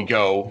then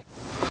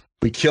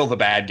we kill the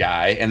bad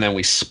guy, and then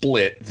we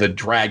split the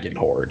dragon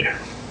horde.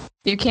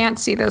 You can't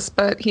see this,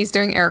 but he's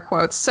doing air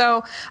quotes.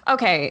 So,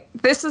 okay,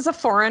 this is a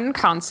foreign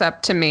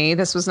concept to me.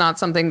 This was not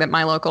something that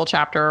my local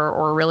chapter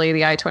or really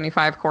the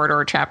I-25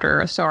 corridor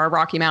chapter, so our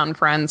Rocky Mountain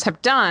friends, have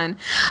done.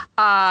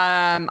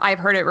 I've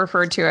heard it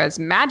referred to as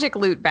magic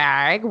loot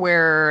bag,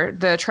 where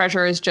the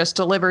treasure is just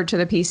delivered to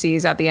the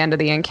PCs at the end of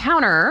the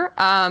encounter.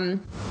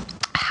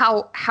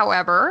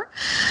 However,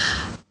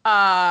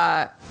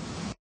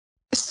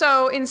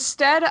 so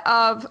instead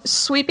of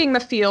sweeping the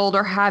field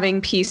or having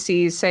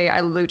PCs say,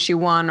 I loot you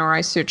one or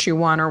I suit you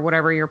one or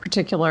whatever your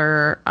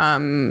particular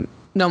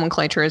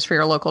nomenclature is for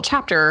your local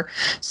chapter,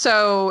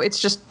 so it's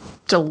just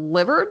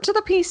delivered to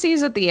the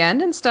PCs at the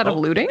end instead of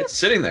looting? It's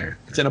sitting there.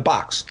 It's in a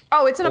box.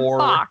 Oh, it's in a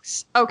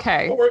box.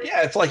 Okay. Or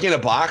it's like in a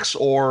box,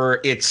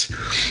 or it's,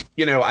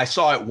 I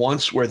saw it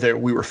once where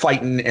we were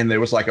fighting and there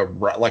was like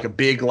a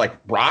big like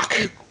rock,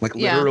 like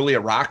literally a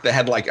rock that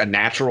had like a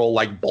natural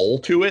like bowl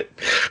to it.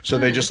 So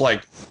they just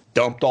like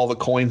dumped all the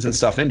coins and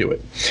stuff into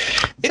it.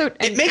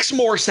 It makes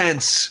more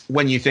sense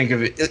when you think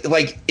of it.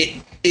 Like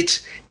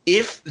it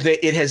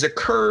has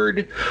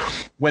occurred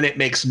when it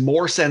makes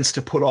more sense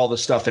to put all the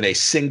stuff in a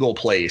single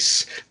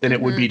place than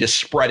it would be to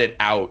spread it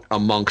out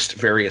amongst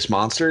various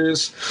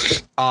monsters.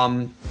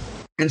 And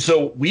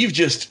so we've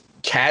just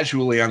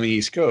casually on the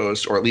East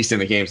Coast, or at least in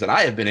the games that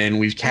I have been in,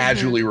 we've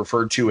casually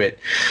referred to it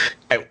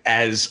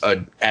as a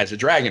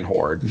dragon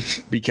horde,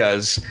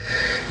 because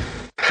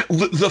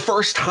the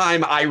first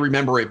time I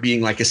remember it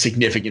being like a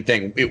significant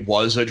thing, it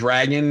was a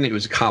dragon. It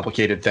was a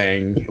complicated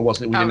thing. It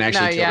wasn't. We didn't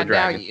actually kill the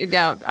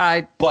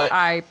dragon. But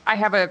I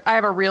have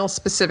a real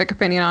specific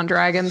opinion on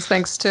dragons,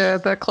 thanks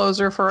to the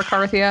closer for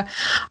Akarthia.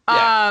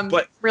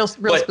 Real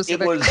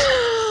specific.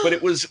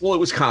 It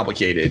was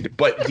complicated.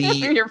 But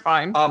you're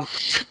fine.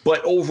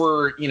 But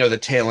over the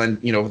tail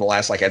end, over the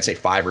last I'd say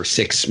 5 or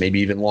 6, maybe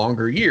even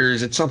longer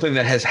years, it's something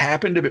that has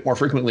happened a bit more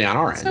frequently on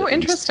our end. So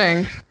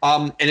interesting.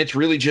 And it's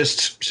really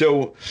just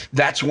so.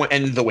 That's when,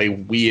 and the way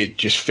we had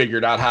just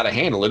figured out how to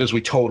handle it is we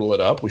total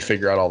it up, we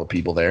figure out all the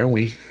people there, and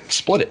we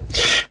split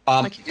it.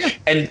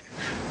 And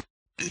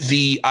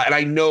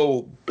I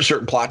know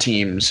certain plot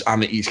teams on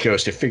the East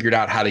Coast have figured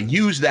out how to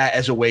use that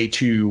as a way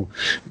to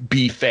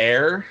be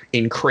fair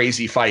in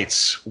crazy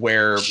fights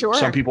where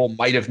some people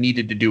might have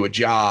needed to do a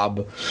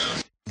job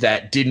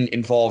that didn't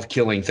involve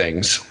killing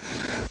things.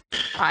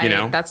 I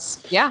love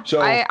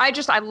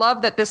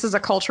that this is a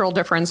cultural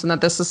difference and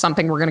that this is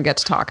something we're going to get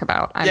to talk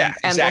about. I'm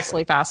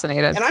endlessly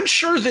fascinated. And I'm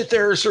sure that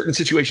there are certain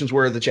situations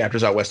where the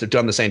chapters out west have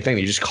done the same thing.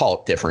 You just call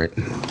it different.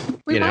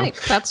 We might.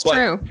 That's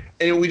true.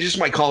 And we just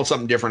might call it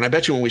something different. I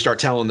bet you when we start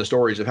telling the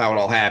stories of how it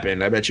all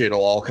happened, I bet you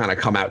it'll all kind of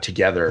come out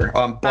together.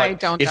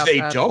 But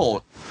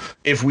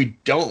if we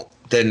don't,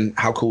 then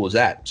how cool is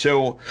that?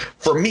 So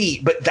for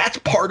me, but that's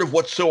part of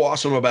what's so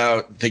awesome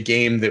about the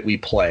game that we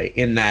play,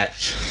 in that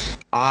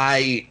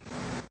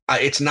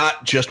it's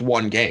not just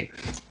one game.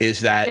 Is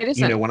that,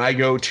 when I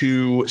go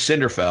to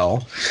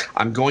Cinderfell,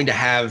 I'm going to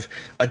have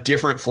a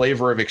different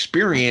flavor of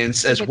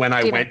experience as when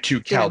I went to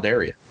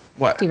Caldaria.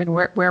 What? Steven,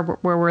 where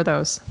were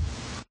those?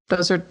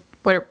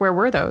 Where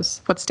were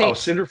those? What state? Oh,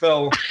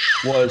 Cinderfell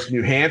was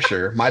New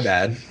Hampshire. My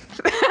bad.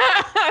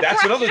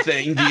 That's another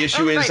thing. The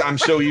issue is I'm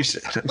so used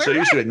to it.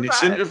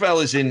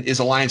 Cinderfell is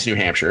Alliance, New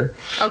Hampshire.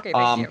 Okay,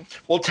 thank you.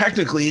 Well,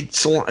 technically,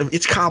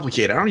 it's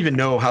complicated. I don't even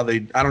know how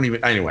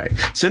anyway.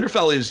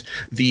 Cinderfell is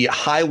the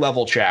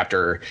high-level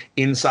chapter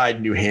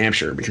inside New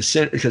Hampshire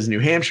because New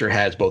Hampshire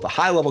has both a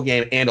high-level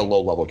game and a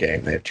low-level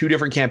game. They have 2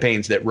 different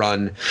campaigns that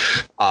run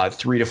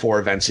 3 to 4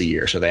 events a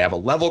year. So they have a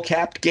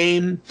level-capped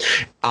game,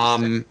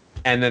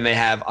 and then they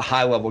have a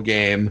high-level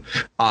game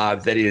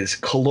that is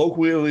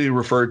colloquially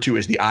referred to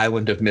as the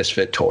Island of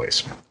Misfit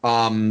Toys.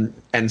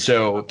 And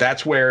so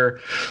that's where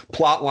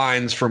plot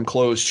lines from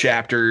closed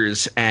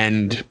chapters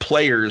and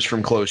players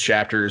from closed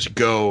chapters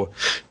go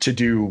to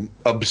do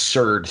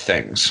absurd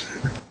things.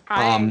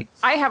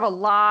 I have a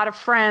lot of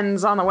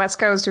friends on the West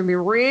Coast who'd be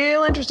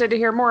real interested to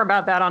hear more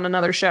about that on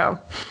another show.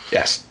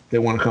 Yes, they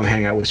want to come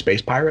hang out with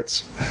space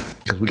pirates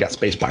because we got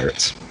space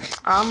pirates.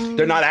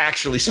 They're not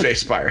actually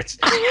space pirates,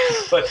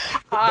 but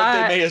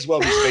they may as well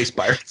be space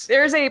pirates.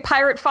 There's a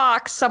Pirate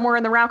Fox somewhere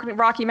in the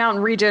Rocky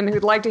Mountain region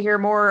who'd like to hear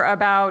more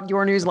about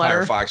your newsletter.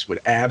 Pirate Fox would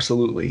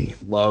absolutely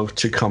love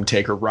to come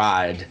take a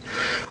ride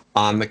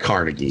on the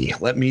Carnegie.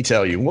 Let me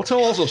tell you. We'll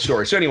tell also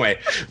stories. So anyway,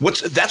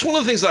 that's one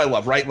of the things that I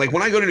love, right? Like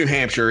when I go to New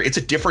Hampshire, it's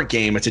a different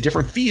game. It's a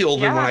different feel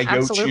than when I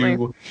go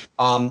to,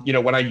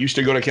 when I used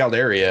to go to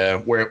Caldera,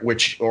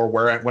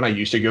 when I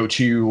used to go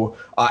to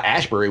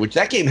Ashbury, which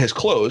that game has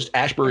closed.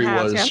 Ashbury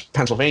was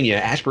Pennsylvania.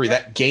 Ashbury,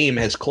 that game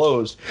has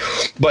closed.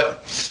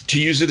 But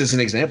to use it as an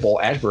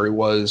example, Ashbury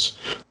was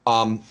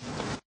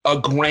a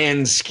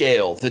grand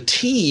scale. The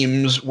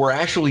teams were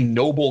actually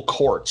noble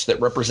courts that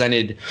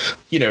represented,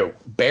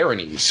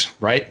 baronies,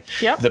 right?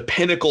 Yep. The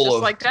pinnacle just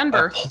of like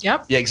Denver.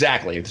 Yep. Yeah,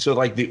 exactly. So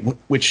like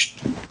which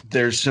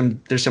there's some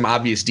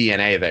obvious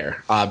DNA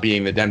there,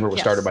 being that Denver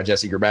was started by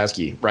Jesse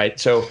Grabowski, right?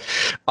 So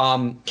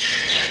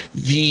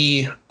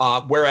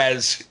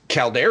whereas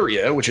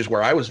Caldera, which is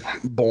where I was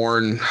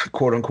born,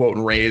 quote unquote,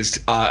 and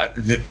raised,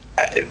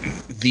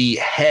 the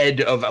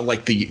head of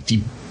like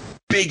the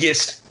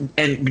biggest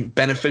and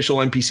beneficial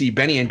NPC,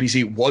 Benny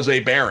NPC, was a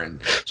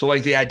baron. So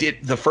like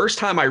the first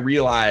time I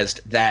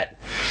realized that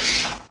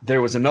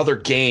there was another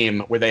game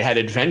where they had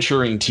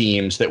adventuring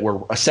teams that were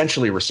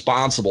essentially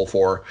responsible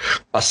for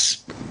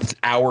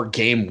our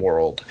game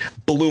world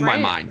blew my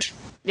mind.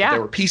 Yeah.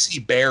 There were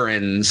PC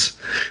barons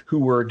who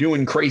were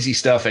doing crazy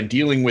stuff and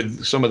dealing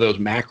with some of those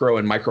macro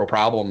and micro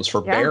problems for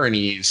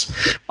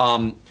baronies.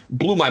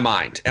 Blew my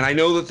mind. And I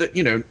know that,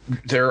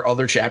 there are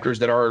other chapters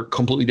that are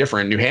completely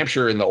different. New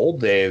Hampshire in the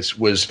old days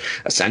was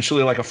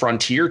essentially like a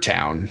frontier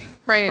town.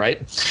 Right.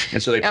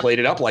 And so they played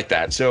it up like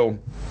that. So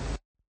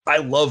I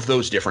love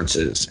those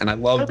differences, and I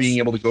love being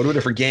able to go to a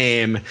different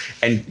game,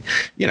 and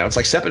it's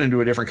like stepping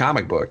into a different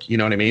comic book. You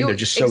know what I mean? They're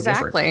just so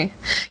different.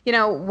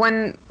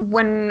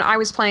 When I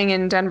was playing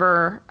in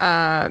Denver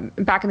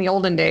back in the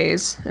olden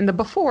days, in the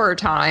before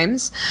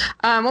times,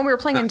 when we were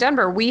playing in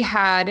Denver, we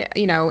had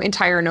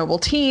entire noble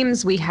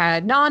teams, we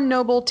had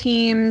non-noble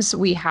teams,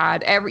 we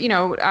had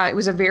it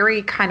was a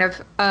very kind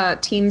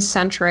of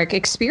team-centric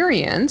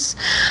experience,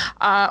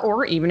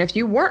 or even if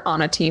you weren't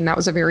on a team, that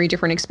was a very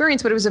different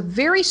experience. But it was a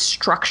very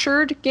structured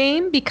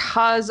game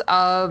because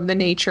of the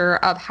nature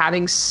of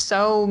having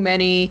so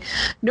many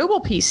noble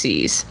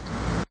PCs.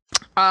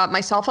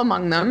 Myself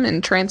among them,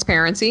 in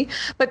transparency.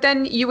 But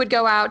then you would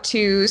go out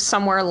to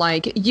somewhere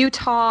like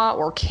Utah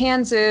or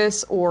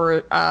Kansas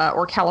or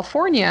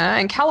California,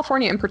 and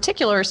California in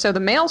particular. So the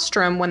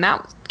Maelstrom, when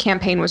that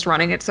campaign was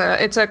running, it's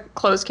a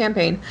closed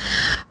campaign.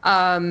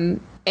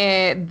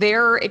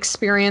 Their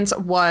experience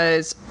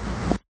was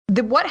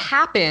what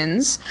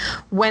happens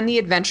when the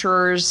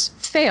adventurers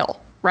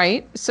fail.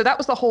 Right. So that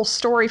was the whole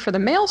story for the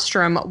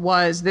Maelstrom,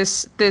 was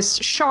this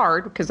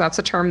shard, because that's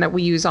a term that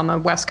we use on the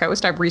West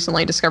Coast. I've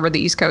recently discovered the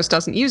East Coast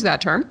doesn't use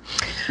that term.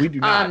 We do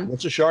not.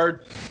 What's a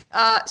shard?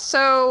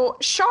 So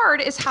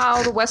shard is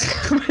how the West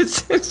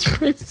Coast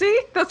see?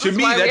 To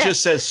me, that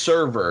just says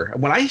server.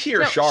 When I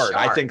hear shard,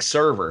 I think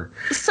server.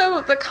 So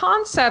the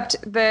concept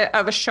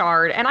of a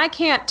shard, and I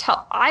can't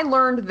tell, I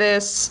learned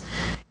this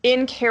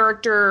in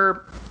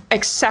character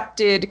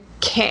accepted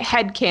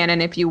headcanon,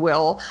 if you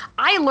will.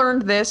 I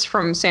learned this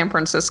from San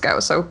Francisco,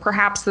 so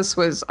perhaps this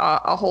was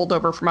a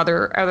holdover from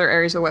other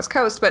areas of the West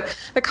Coast. But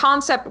the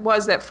concept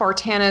was that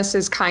Fartanis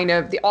is kind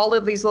of all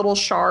of these little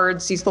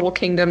shards, these little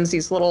kingdoms,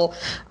 these little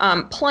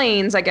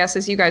planes, I guess,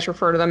 as you guys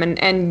refer to them.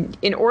 And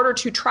in order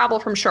to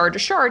travel from shard to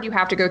shard, you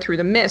have to go through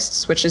the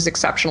mists, which is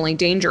exceptionally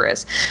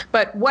dangerous.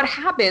 But what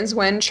happens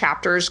when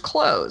chapters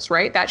close,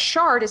 right? That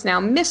shard is now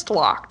mist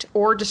locked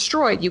or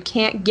destroyed. You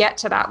can't get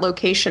to that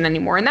location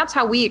anymore. And that's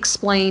how we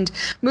explained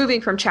moving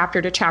from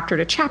chapter to chapter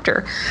to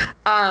chapter.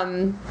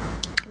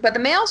 But the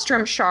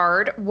Maelstrom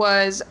shard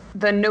was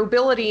the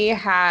nobility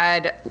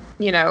had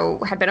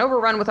been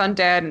overrun with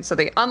undead, and so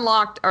they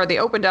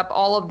opened up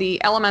all of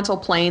the elemental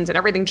planes, and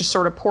everything just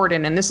sort of poured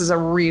in. And this is a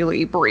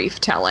really brief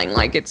telling,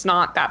 like it's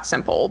not that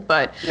simple,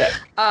 but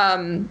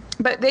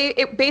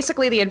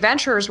basically the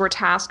adventurers were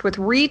tasked with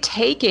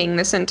retaking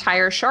this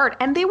entire shard,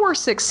 and they were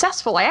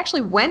successful. I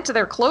actually went to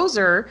their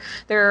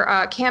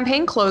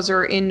campaign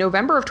closer in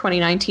November of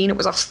 2019. It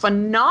was a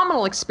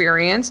phenomenal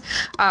experience.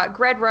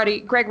 Greg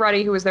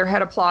Ruddy, who was their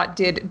head of plot,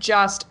 did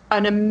just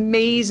an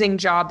amazing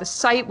job. The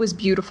site was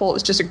beautiful. It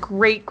was just a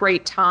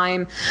great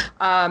time.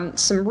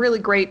 Some really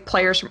great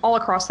players from all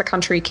across the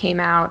country came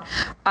out,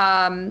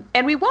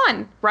 and we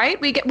won. Right?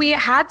 We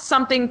had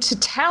something to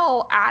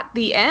tell at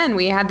the end.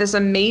 We had this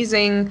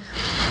amazing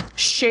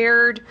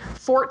shared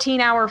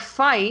 14-hour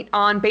fight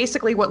on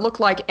basically what looked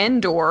like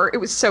Endor. It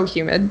was so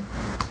humid.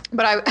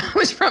 But I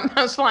was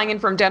flying in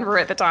from Denver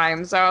at the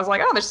time, so I was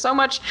like, oh, there's so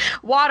much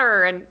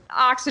water and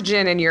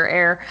oxygen in your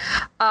air.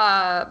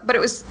 But it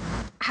was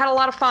Had a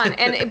lot of fun,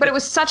 but it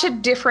was such a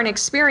different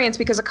experience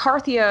because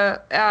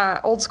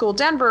Akarthia, old school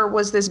Denver,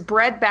 was this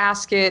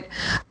breadbasket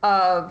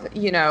of,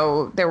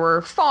 there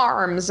were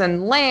farms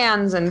and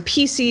lands, and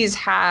PCs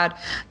had,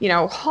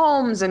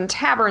 homes and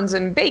taverns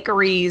and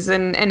bakeries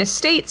and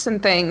estates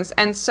and things.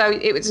 And so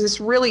it was this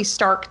really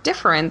stark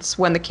difference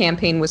when the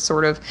campaign was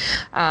sort of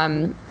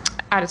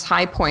at its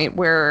high point,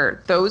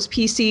 where those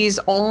PCs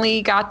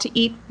only got to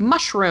eat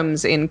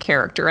mushrooms in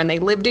character, and they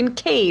lived in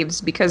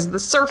caves because the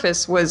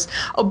surface was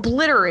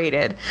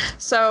obliterated.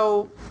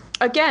 So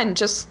again,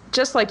 just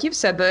like you've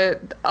said, the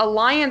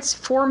Alliance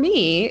for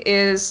me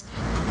is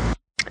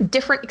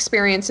different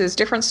experiences,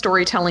 different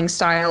storytelling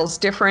styles,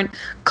 different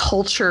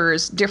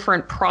cultures,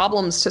 different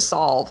problems to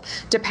solve,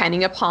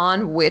 depending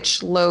upon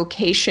which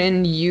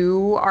location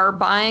you are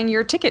buying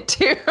your ticket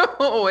to.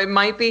 It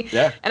might be.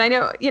 Yeah. And I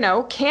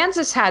know,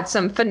 Kansas had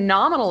some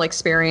phenomenal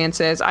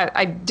experiences.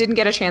 I didn't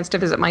get a chance to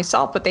visit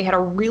myself, but they had a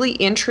really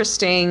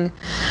interesting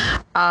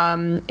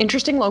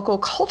local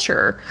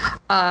culture.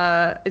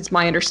 It's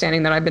my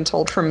understanding that I've been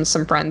told from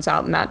some friends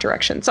out in that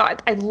direction. So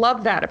I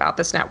love that about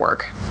this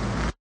network.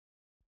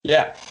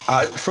 Yeah.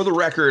 For the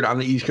record, on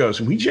the East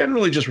Coast, we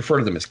generally just refer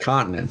to them as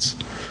continents.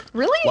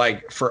 Really?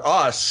 Like, for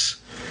us,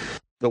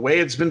 the way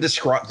it's been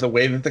described, the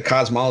way that the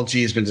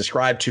cosmology has been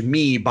described to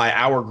me by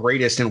our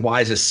greatest and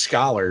wisest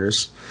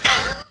scholars,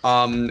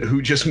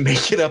 who just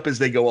make it up as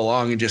they go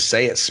along and just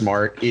say it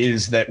smart,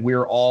 is that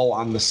we're all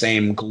on the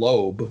same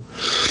globe,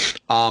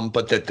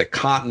 but that the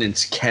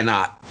continents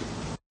cannot.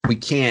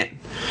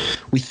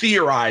 We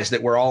theorize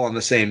that we're all on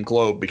the same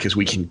globe because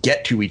we can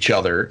get to each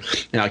other.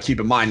 Now, keep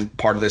in mind,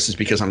 part of this is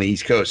because on the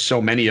East Coast,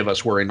 so many of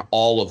us were in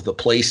all of the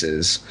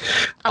places.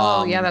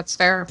 Yeah, that's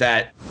fair.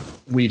 That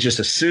we just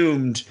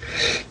assumed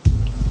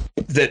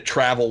that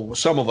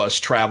some of us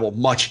travel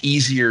much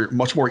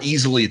more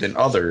easily than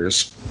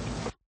others.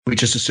 We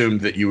just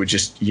assumed that you would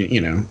just,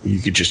 you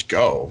could just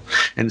go.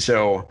 And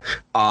so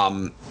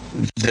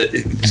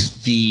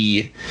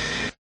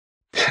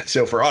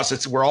So for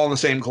us, we're all in the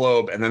same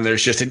globe, and then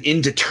there's just an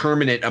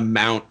indeterminate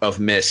amount of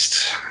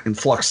mist and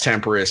flux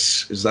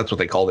temporis, that's what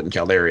they called it in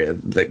Caldaria,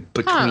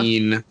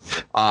 between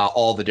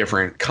all the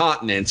different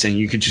continents, and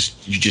you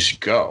just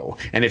go.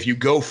 And if you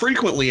go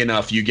frequently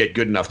enough, you get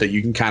good enough that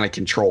you can kind of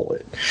control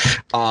it.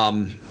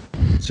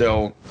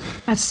 So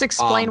that's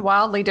explained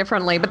wildly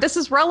differently, but this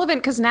is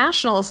relevant because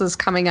Nationals is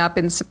coming up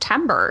in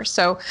September.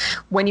 So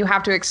when you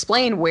have to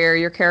explain where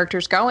your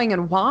character's going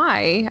and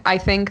why, I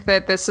think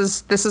that this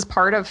is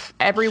part of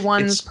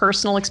everyone's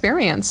personal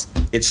experience.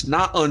 It's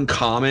not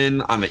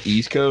uncommon on the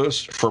East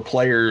Coast for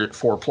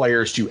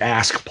players to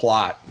ask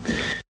plot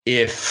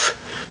if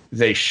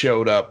they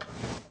showed up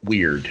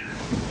weird.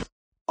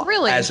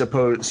 Really? As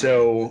opposed,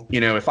 so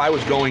if I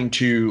was going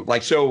to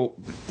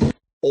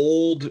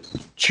old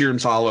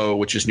Cheerham's Hollow,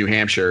 which is New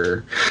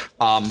Hampshire,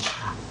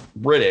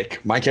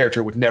 Riddick, my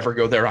character, would never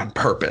go there on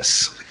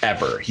purpose,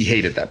 ever. He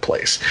hated that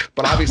place.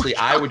 But obviously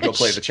I would go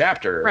play the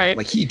chapter. Right.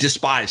 Like, he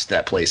despised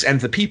that place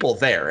and the people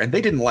there, and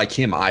they didn't like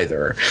him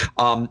either.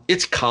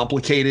 It's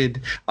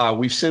complicated.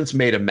 We've since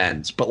made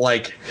amends.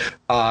 But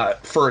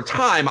for a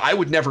time, I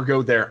would never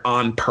go there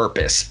on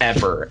purpose,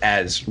 ever,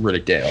 as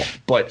Riddick Dale.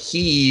 But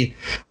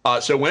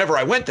so whenever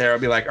I went there,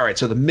 I'd be like, all right,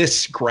 so the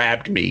mists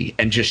grabbed me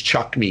and just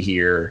chucked me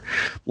here.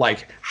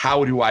 Like,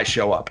 how do I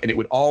show up?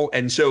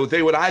 And so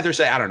they would either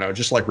say, I don't know,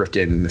 just rift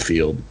in the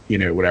field,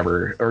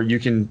 whatever, or you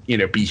can,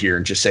 be here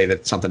and just say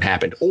that something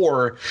happened.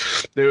 Or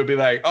they would be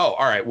like, oh,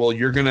 all right, well,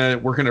 we're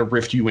gonna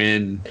rift you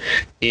in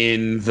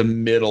the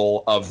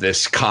middle of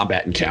this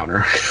combat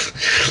encounter.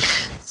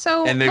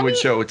 So and they would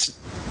show it's,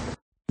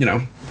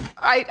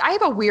 I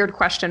have a weird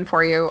question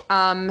for you.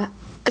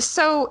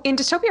 So in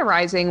Dystopia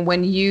Rising,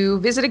 when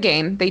you visit a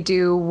game, they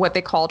do what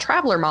they call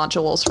traveler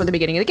modules for the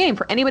beginning of the game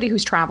for anybody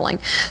who's traveling.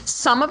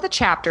 Some of the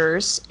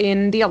chapters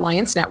in the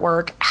Alliance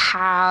Network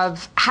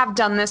have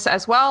done this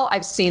as well.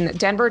 I've seen that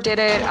Denver did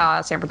it,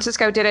 San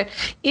Francisco did it.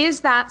 Is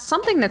that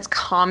something that's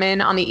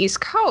common on the East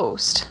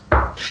Coast?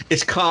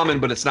 It's common,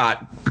 but it's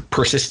not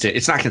persistent.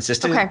 It's not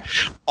consistent. Okay.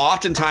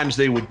 Oftentimes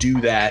they would do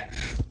that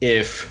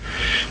if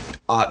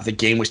the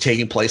game was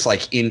taking place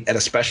at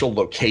a special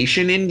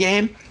location in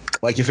game.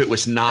 Like, if it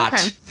was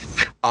not,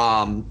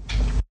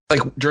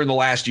 during the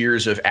last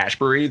years of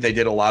Ashbury, they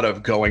did a lot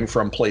of going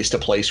from place to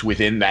place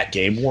within that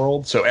game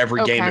world. So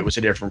every game, it was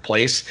a different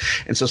place.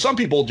 And so some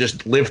people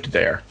just lived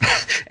there.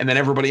 And then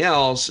everybody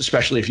else,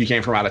 especially if you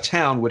came from out of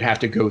town, would have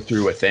to go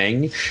through a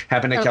thing.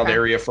 Happened in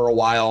Caldaria for a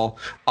while.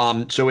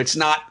 So it's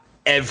not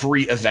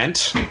every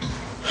event.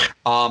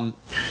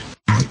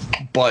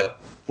 But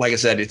like I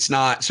said, it's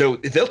not. So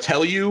they'll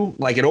tell you,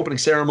 at opening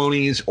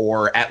ceremonies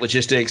or at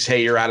logistics,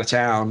 hey, you're out of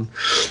town.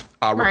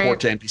 Report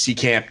to NPC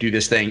camp, do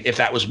this thing, if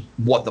that was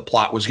what the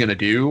plot was going to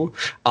do.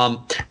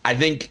 I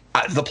think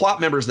the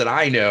plot members that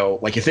I know,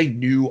 if they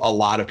knew a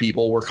lot of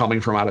people were coming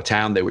from out of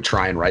town, they would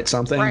try and write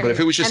something. Right. But if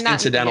it was just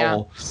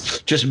incidental,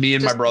 just me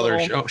and my brother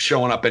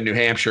showing up in New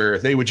Hampshire,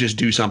 they would just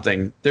do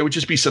something. There would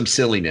just be some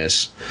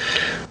silliness.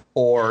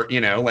 Or,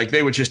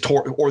 they would just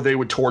they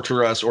would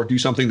torture us or do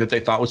something that they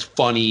thought was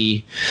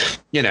funny,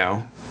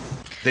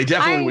 They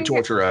definitely would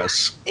torture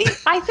us.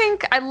 I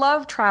think I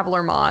love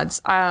traveler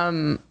mods.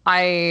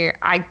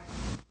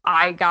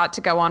 I got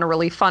to go on a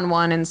really fun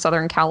one in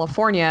Southern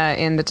California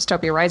in the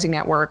Dystopia Rising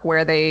Network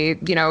where they,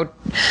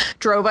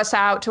 drove us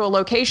out to a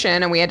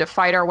location and we had to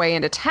fight our way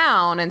into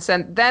town. And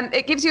so then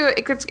it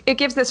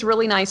gives this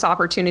really nice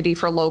opportunity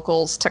for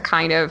locals to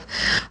kind of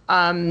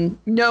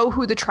know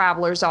who the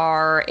travelers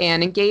are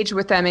and engage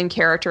with them in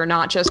character,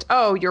 not just,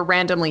 oh, you're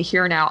randomly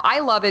here now. I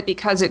love it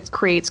because it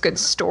creates good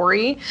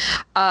story.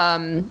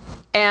 And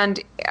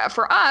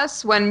for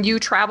us, when you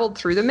traveled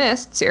through the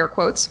mists, air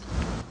quotes,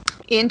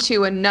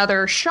 into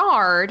another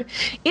shard,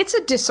 it's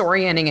a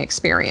disorienting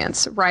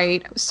experience,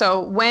 right?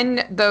 So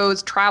when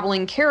those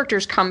traveling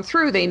characters come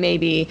through, they may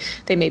be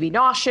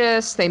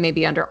nauseous, they may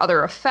be under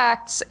other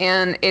effects,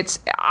 and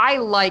I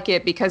like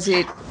it because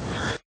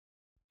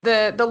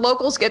the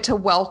locals get to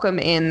welcome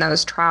in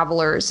those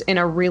travelers in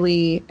a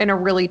really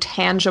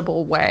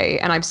tangible way.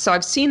 And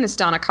I've seen this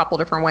done a couple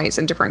different ways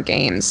in different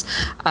games.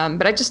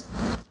 But I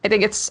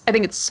think it's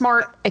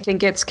smart. I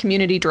think it's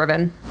community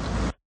driven.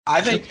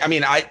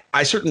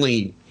 I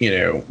certainly,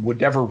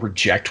 would never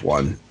reject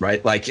one,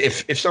 right? Like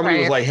if somebody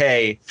was like,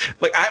 hey,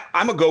 like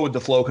I'm a go with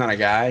the flow kind of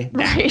guy.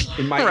 Right.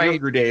 In my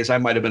younger days, I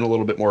might have been a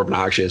little bit more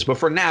obnoxious, but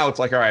for now it's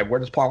like, all right, where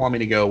does Paul want me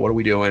to go? What are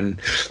we doing?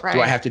 Right.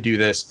 Do I have to do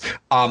this?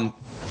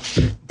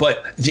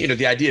 But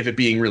the idea of it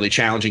being really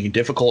challenging and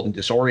difficult and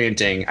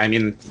disorienting, I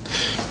mean,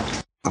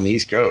 on the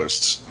East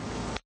Coast,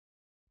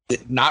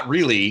 not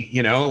really,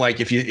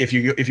 like if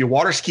you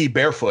water ski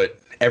barefoot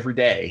every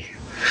day,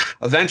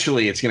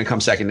 eventually it's going to come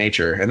second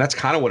nature. And that's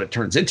kind of what it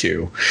turns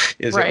into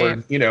is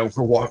that we're,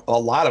 for a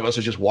lot of us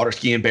are just water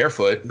skiing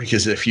barefoot,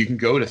 because if you can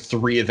go to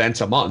 3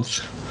 events a month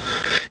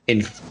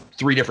in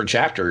 3 different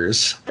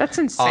chapters, that's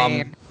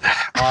insane.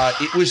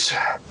 It was,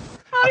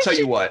 I'll tell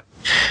you what,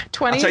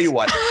 20s? I'll tell you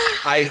what,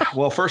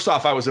 well, first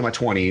off, I was in my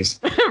 20s.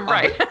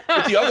 Right.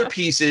 But the other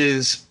piece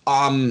is,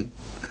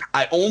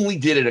 I only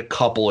did it a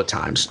couple of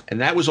times, and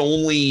that was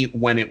only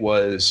when it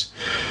was,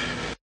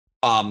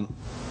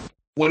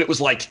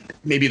 like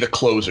maybe the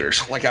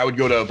closers. Like I would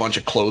go to a bunch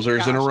of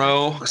closers in a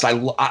row because I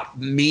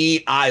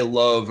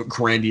love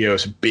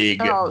grandiose big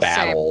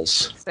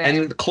battles. Same.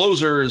 And the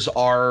closers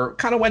are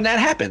kind of when that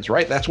happens,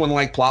 right? That's when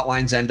like plot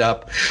lines end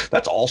up.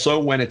 That's also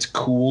when it's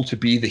cool to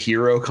be the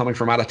hero coming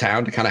from out of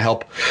town to kind of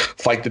help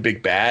fight the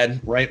big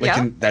bad, right? Like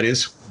and that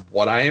is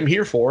what I am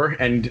here for.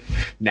 And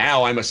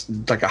now I'm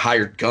like a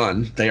hired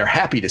gun. They are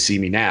happy to see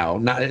me now.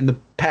 Not in the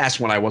past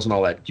when I wasn't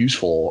all that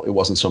useful, it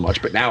wasn't so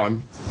much, but now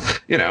I'm,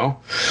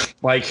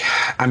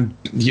 I'm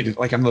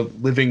the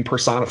living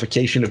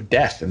personification of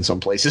death in some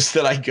places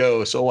that I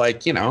go. So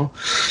like,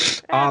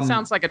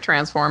 sounds like a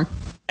transform.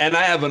 And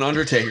I have an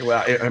Undertaker.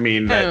 Well, I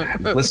mean,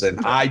 listen,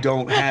 I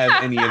don't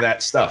have any of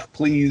that stuff.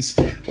 Please,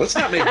 let's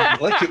not make.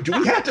 Do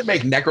we have to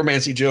make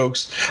necromancy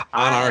jokes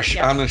on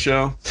on the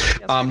show?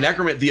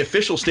 Yes, the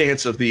official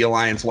stance of the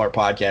Alliance LARP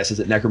podcast is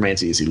that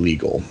necromancy is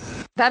illegal.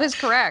 That is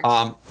correct.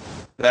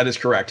 That is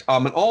correct.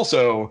 And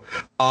also,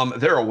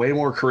 there are way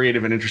more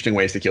creative and interesting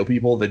ways to kill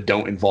people that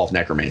don't involve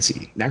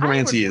necromancy.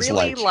 Necromancy is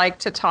like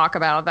to talk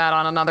about that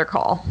on another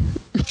call.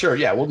 Sure.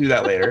 Yeah, we'll do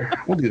that later.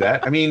 We'll do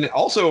that. I mean,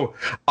 also,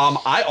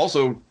 I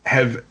also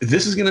have.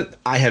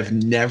 I have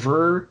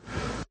never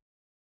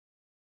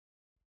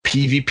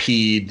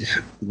PvP'd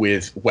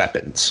with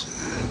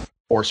weapons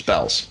or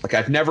spells. Like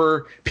I've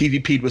never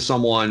PvP'd with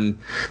someone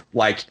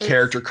like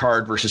character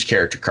card versus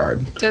character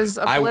card. Does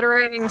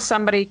obliterating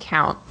somebody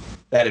count?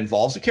 That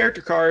involves a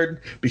character card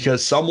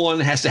because someone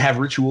has to have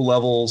ritual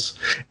levels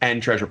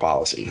and treasure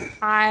policy.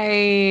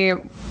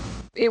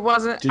 It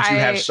wasn't. Did you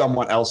have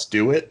someone else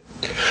do it?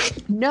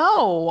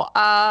 No.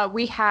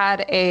 We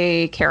had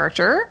a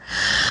character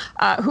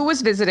who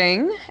was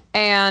visiting,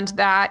 and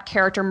that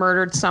character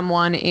murdered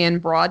someone in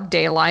broad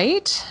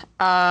daylight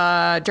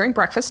during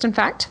breakfast, in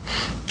fact.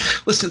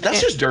 Listen,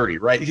 that's just dirty,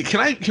 right?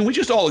 Can we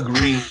just all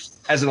agree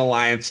as an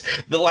alliance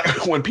that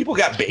like when people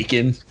got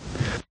bacon,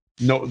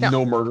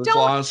 no murder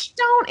clause?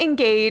 Don't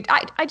engage.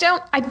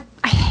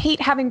 I hate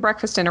having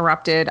breakfast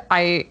interrupted.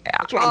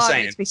 That's what I'm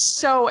saying. It makes me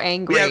so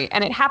angry,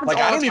 and it happens all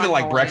the time. I don't even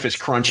like breakfast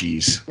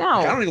crunchies. No,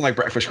 I don't even like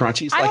breakfast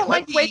crunchies. I don't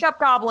like wake up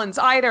goblins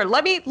either.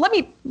 Let me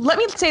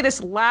say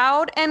this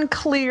loud and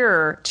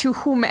clear to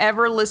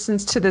whomever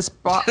listens to this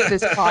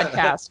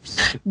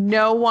podcast.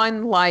 No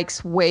one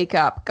likes wake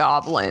up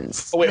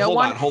goblins. Oh wait, hold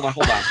on.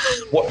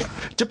 What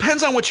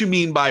depends on what you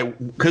mean by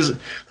because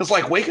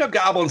like wake up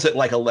goblins at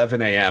like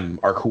 11 a.m.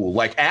 are cool.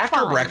 Like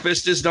after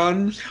breakfast is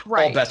done,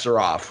 all bets are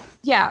off.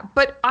 Yeah,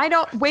 but I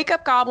don't wake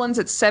up goblins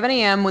at 7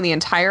 a.m. when the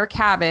entire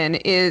cabin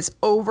is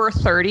over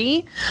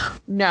 30.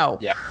 No.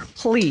 Yeah.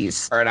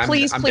 Please. All right,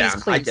 please.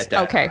 Down. I get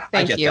that. Okay,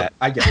 thank you.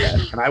 I get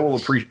that. And I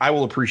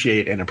will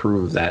appreciate and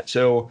approve of that.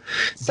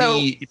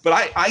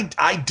 But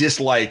I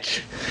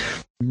dislike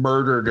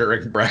murder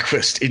during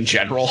breakfast in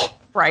general.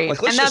 Right.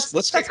 Like,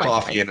 let's get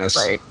coffee in us.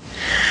 Right.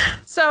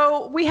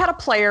 So we had a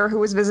player who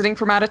was visiting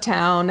from out of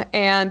town,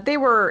 and they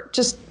were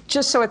just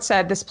so it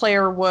said, this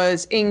player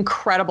was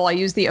incredible. I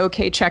used the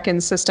OK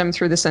check-in system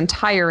through this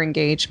entire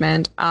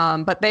engagement,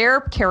 but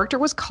their character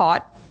was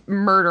caught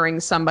murdering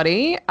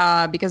somebody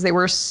because they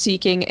were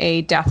seeking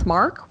a death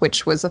mark,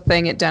 which was a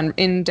thing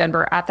in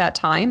Denver at that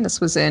time. This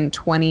was in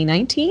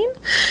 2019.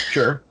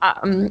 Sure.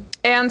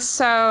 And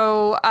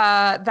so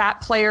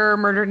that player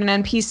murdered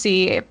an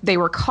NPC. They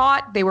were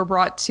caught. They were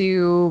brought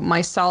to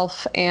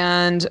myself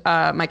and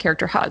my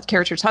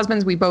character's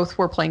husbands. We both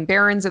were playing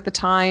barons at the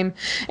time.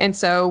 And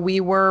so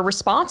we were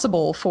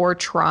responsible for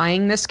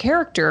trying this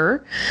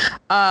character.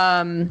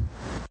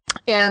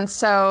 And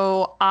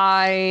so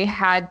I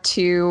had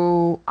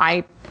to,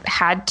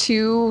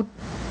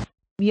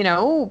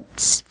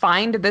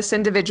 find this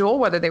individual,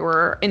 whether they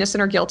were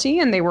innocent or guilty,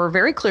 and they were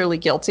very clearly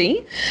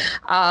guilty.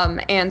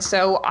 And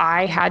so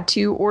I had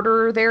to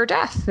order their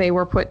death. They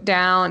were put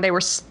down. They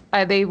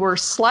were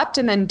slept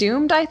and then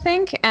doomed, I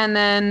think, and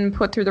then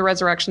put through the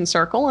resurrection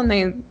circle. And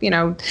they,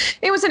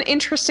 it was an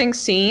interesting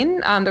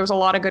scene. There was a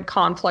lot of good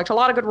conflict, a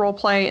lot of good role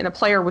play, and the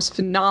player was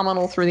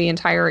phenomenal through the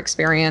entire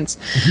experience.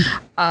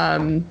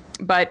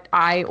 But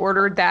I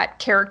ordered that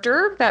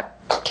character's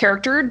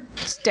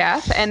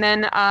death, and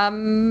then I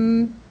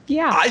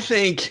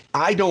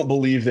don't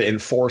believe that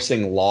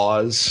enforcing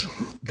laws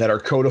that are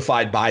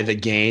codified by the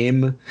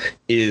game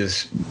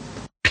is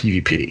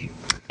PvP.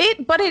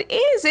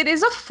 It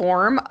is a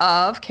form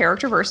of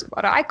character versus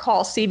what I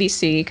call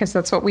CVC, because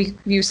that's what we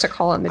used to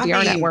call it in the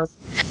DR network.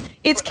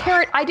 It's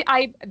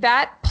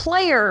that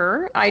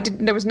player.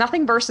 There was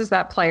nothing versus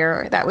that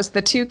player. That was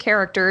the two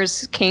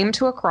characters came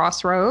to a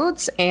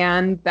crossroads,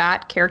 and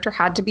that character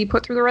had to be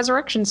put through the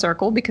resurrection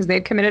circle because they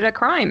had committed a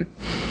crime,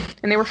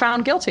 and they were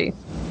found guilty.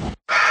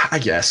 I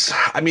guess.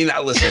 I mean,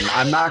 listen,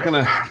 I'm not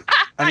gonna.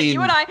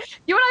 You and I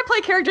play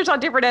characters on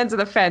different ends of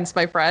the fence,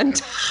 my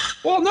friend.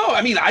 Well, no,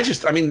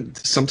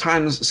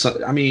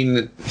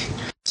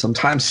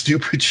 sometimes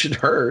stupid should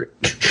hurt,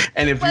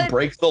 and if you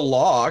break the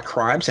law,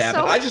 crimes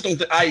happen. I just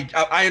don't.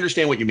 I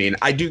understand what you mean.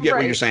 I do get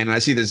what you're saying, and I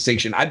see the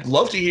distinction. I'd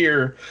love to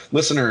hear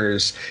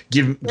listeners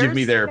give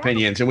me their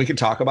opinions, and we can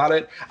talk about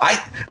it.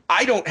 I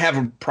don't have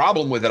a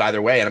problem with it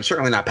either way, and I'm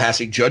certainly not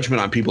passing judgment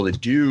on people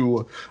that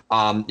do,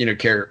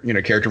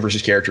 character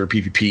versus character,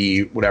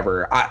 PvP,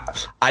 whatever.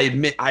 I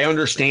admit I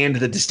understand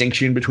the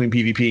distinction between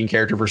PvP and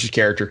character versus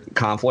character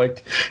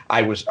conflict.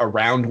 I was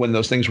around when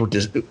those things were.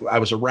 I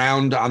was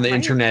around on the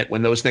internet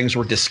when those things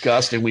were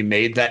discussed, and we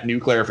made that new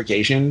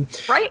clarification.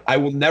 Right. I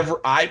will never.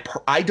 I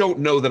don't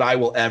know that I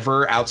will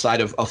ever,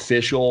 outside of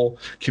official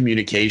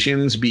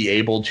communications, be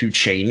able to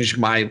change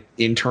my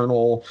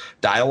internal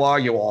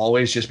dialogue. It will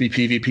always just be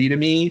PvP to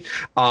me.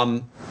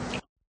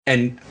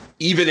 And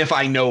even if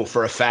I know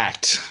for a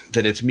fact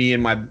that it's me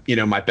and my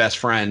best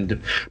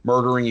friend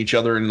murdering each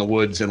other in the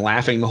woods and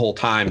laughing the whole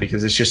time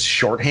because it's just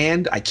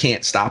shorthand, I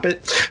can't stop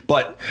it.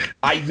 But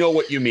I know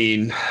what you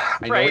mean.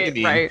 I know what you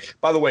mean. Right.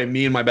 By the way,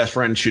 me and my best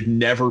friend should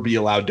never be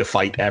allowed to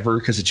fight ever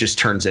because it just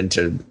turns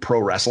into pro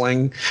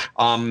wrestling.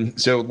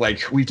 So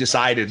we've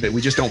decided that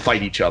we just don't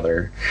fight each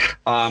other.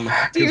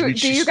 Do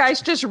you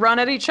guys just run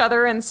at each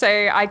other and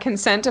say, I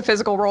consent to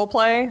physical role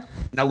play?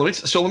 Now,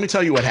 let me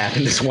tell you what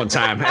happened this one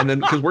time. And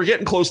then because we're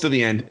getting close to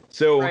the end.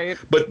 So,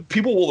 but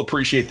people will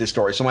appreciate this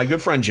story. So my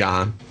good friend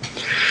John,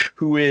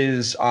 who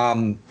is,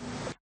 fun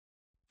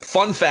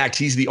fact,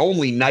 he's the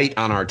only knight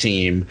on our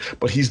team,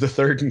 but he's the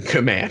third in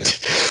command.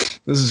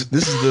 I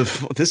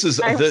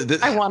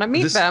want to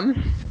meet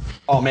them.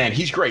 Oh man,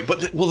 he's great. But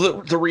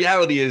the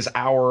reality is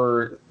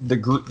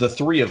the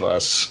three of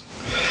us.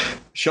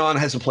 Sean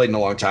hasn't played in a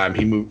long time.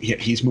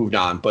 He's moved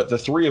on, but the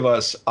three of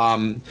us,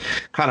 kind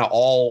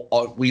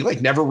of we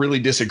never really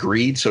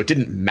disagreed, so it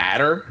didn't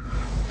matter.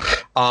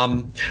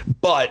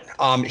 But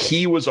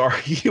he was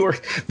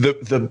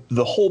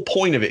the whole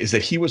point of it is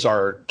that he was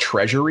our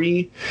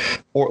treasury,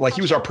 or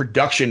he was our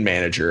production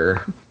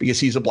manager, because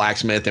he's a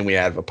blacksmith and we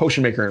have a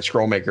potion maker and a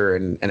scroll maker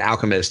and an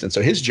alchemist, and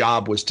so his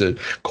job was to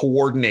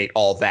coordinate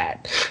all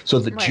that. So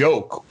the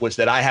joke was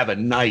that I have a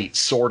knight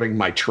sorting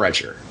my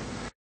treasure.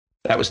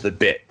 That was the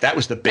bit. I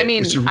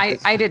mean,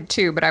 I did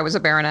too, but I was a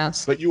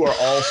baroness. But you are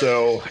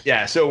also,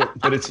 yeah. So,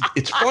 but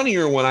it's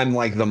funnier when I'm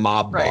the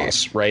mob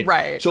boss, right?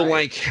 Right. So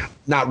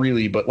not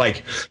really, but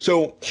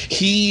so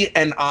he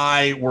and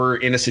I were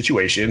in a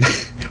situation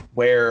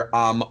where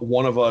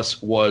one of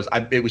us was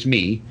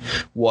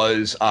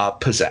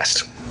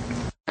possessed.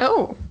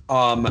 Oh.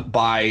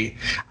 By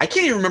I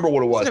can't even remember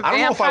what it was. I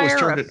don't know if I was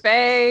turned a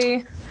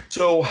fae.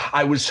 So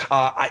I was,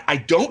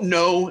 I don't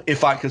know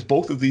because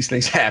both of these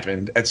things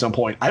happened at some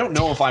point. I don't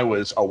know if I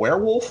was a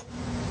werewolf,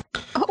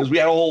 because we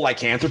had a whole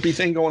lycanthropy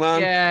thing going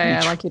on.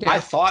 Yeah, like you did. I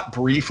thought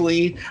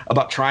briefly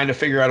about trying to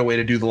figure out a way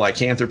to do the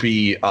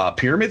lycanthropy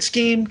pyramid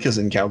scheme, because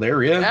in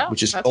Caldera,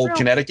 which is old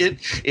Connecticut,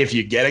 if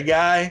you get a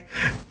guy,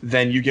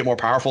 then you get more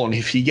powerful, and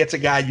if he gets a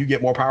guy, you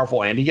get more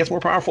powerful, and he gets more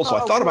powerful. So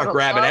I thought about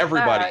grabbing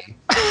everybody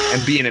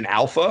and being an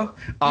alpha,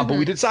 but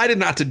we decided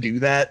not to do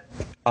that.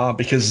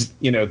 Because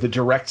the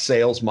direct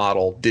sales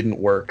model didn't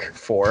work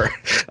for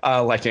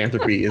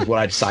lycanthropy is what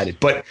I decided.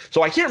 But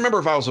so I can't remember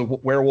if I was a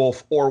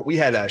werewolf or we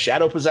had a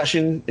shadow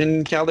possession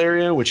in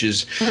Caldera, which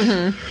is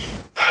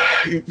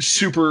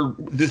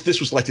this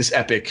was like this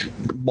epic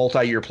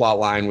multi-year plot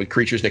line with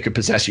creatures that could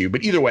possess you.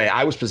 But either way,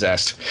 I was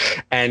possessed,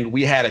 and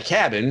we had a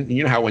cabin.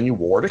 You know how when you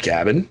ward a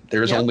cabin,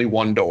 there's only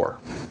one door.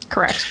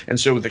 Correct. And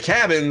so the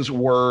cabins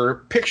were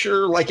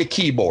picture like a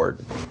keyboard,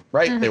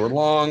 right? They were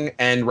long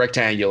and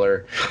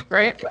rectangular.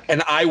 Right.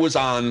 And I was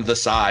on the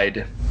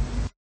side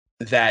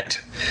that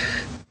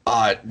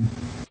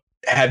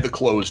had the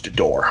closed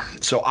door.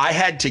 So I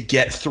had to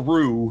get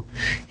through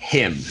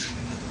him.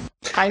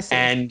 I see.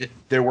 And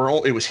it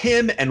was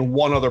him and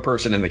one other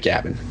person in the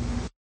cabin.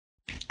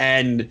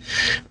 And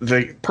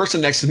the person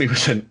next to me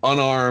was an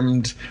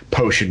unarmed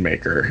potion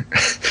maker.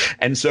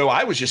 And so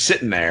I was just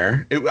sitting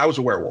there. I was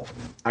a werewolf.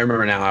 I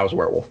remember now I was a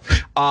werewolf.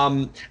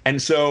 And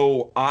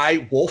so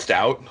I wolfed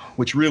out,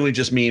 which really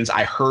just means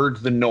I heard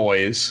the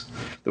noise.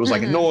 There was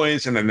like a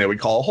noise, and then they would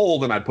call a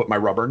hold, and I'd put my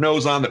rubber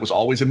nose on that was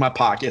always in my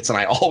pockets, and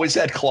I always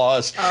had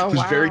claws. It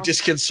was very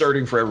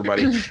disconcerting for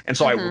everybody. And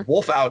so I would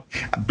wolf out.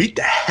 I beat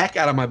the heck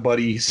out of my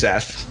buddy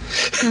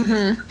Seth.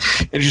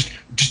 And just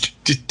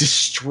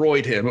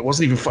destroyed him. It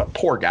wasn't even fun.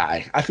 Poor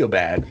guy. I feel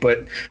bad,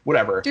 but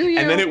whatever. Do you?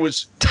 And then it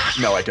was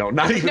no, I don't.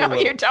 Not even a No,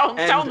 little. you don't.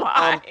 Don't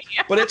lie.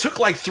 But it took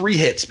like 3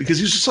 hits because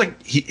he was just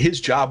like his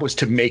job was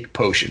to make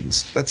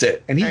potions. That's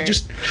it. And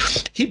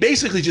he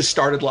basically just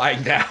started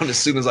lying down as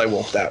soon as I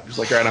wolfed out. He was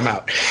like, all right, I'm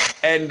out.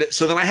 And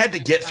so then I had to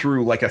get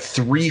through like a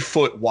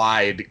 3-foot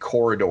wide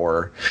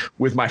corridor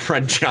with my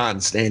friend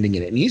John standing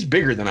in it, and he's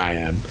bigger than I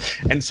am.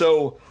 And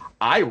so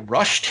I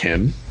rushed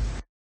him,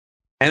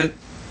 and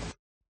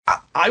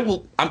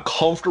I'm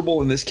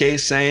comfortable in this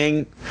case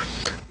saying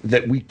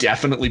that we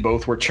definitely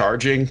both were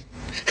charging.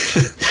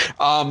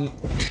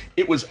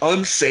 It was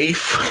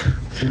unsafe.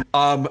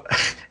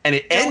 And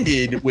it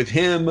ended with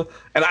him.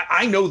 And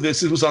I know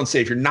this. It was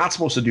unsafe. You're not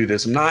supposed to do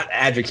this. I'm not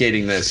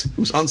advocating this. It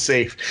was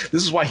unsafe.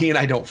 This is why he and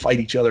I don't fight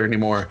each other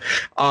anymore.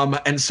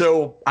 And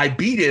so I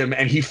beat him,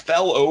 and he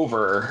fell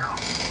over,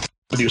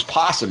 but he was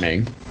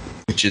possuming,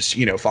 which is,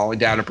 falling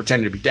down and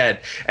pretending to be dead.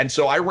 And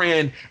so I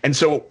ran. And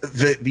so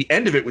the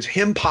end of it was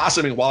him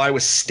possuming while I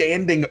was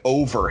standing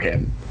over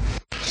him,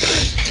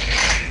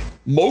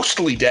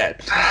 mostly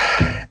dead.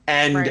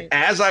 And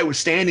as I was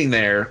standing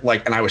there,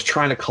 and I was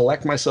trying to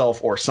collect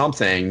myself or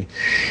something,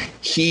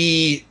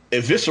 he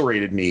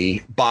eviscerated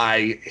me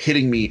by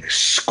hitting me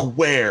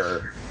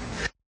square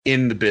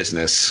in the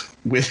business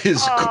with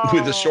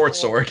with a short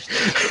sword.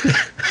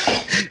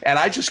 And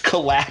I just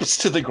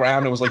collapsed to the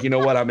ground and was like, you know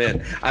what? I'm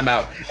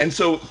out. And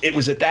so it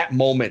was at that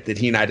moment that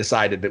he and I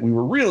decided that we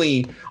were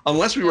really,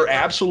 unless we were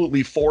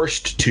absolutely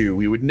forced to,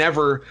 we would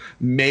never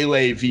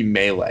melee v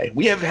melee.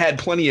 We have had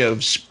plenty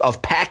of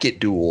packet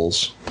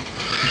duels,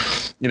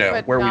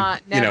 but where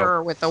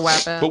never with a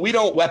weapon. But we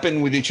don't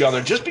weapon with each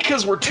other just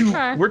because we're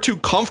too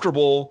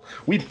comfortable.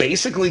 We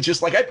basically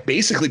just I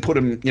basically put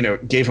him,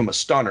 gave him a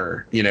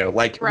stunner,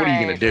 what are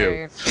you going to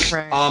do?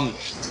 Right.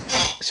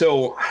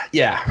 So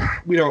yeah,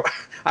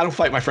 I don't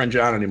fight my friend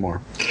John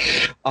anymore.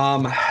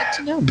 But,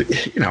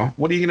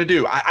 what are you going to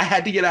do? I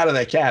had to get out of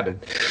that cabin.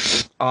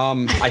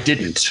 I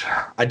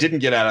didn't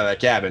get out of that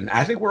cabin.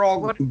 I think we're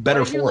all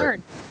better for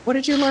it. What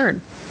did you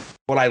learn?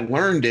 What I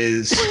learned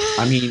is,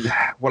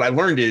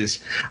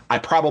 I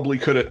probably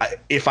could have,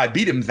 if I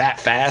beat him that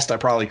fast, I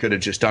probably could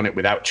have just done it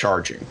without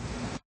charging.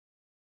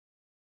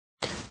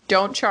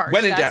 Don't charge.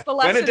 When in doubt, the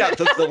lesson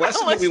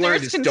that we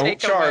learned is don't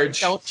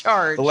charge. Don't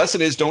charge. The lesson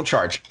is don't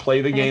charge.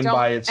 Play the game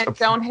by its. And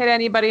don't hit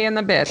anybody in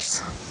the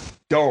bits.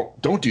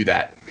 Don't do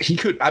that. He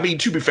could. I mean,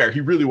 to be fair,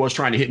 he really was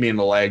trying to hit me in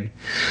the leg.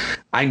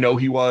 I know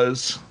he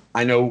was.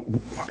 I know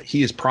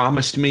he has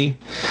promised me,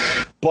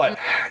 but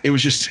it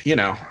was just,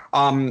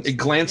 it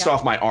glanced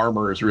off my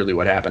armor is really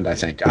what happened, I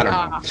think. I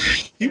don't know.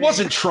 He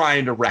wasn't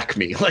trying to wreck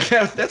me.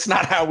 That's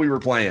not how we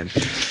were playing.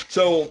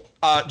 So,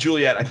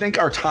 Juliet, I think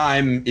our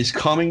time is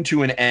coming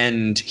to an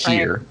end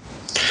here. Right.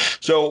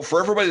 So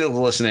for everybody that's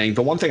listening,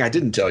 the one thing I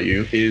didn't tell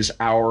you is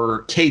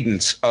our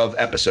cadence of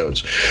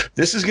episodes.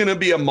 This is going to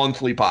be a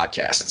monthly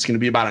podcast. It's going to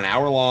be about an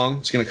hour long.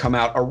 It's going to come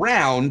out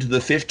around the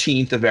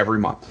 15th of every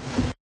month.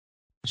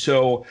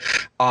 So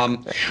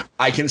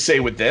I can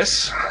say with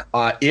this,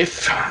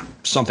 if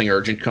something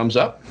urgent comes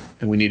up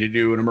and we need to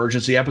do an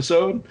emergency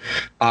episode,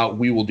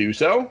 we will do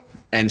so.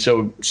 And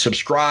so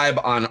subscribe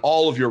on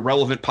all of your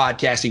relevant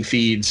podcasting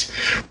feeds.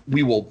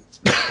 We will,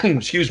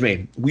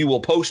 we will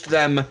post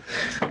them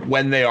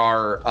when they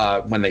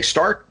are when they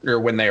start or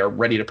when they are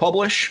ready to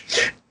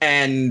publish.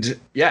 And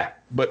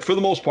but for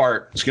the most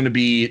part, it's going to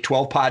be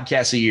 12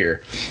 podcasts a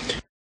year.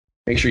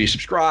 Make sure you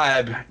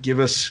subscribe.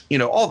 Give us,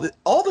 all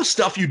the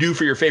stuff you do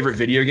for your favorite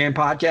video game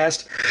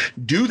podcast.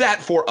 Do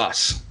that for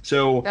us.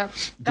 So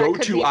go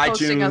to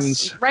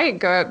iTunes.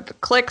 Go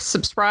click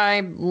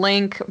subscribe,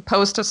 link,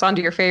 post us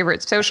onto your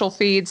favorite social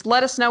feeds.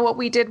 Let us know what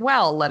we did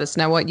well. Let us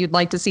know what you'd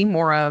like to see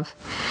more of.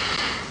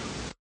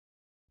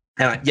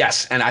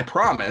 And I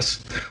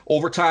promise,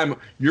 over time,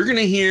 you're going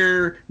to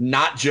hear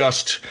not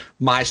just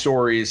my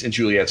stories and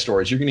Juliet's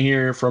stories. You're going to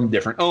hear from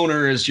different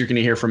owners. You're going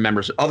to hear from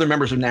other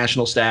members of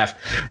national staff.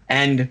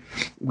 And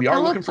we are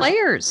looking for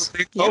players,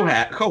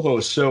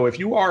 co-hosts. So if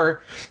you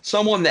are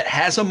someone that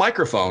has a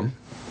microphone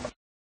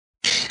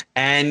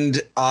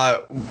and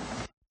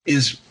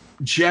is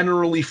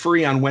generally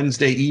free on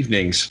Wednesday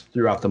evenings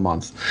throughout the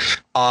month.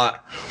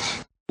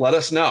 Let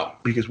us know,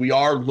 because we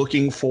are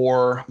looking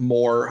for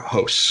more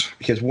hosts.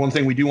 Because one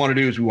thing we do want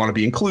to do is we want to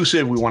be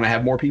inclusive. We want to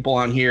have more people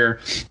on here,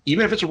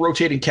 even if it's a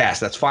rotating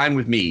cast. That's fine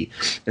with me,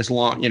 as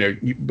long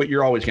but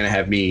you're always going to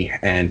have me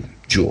and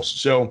Jules.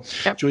 So,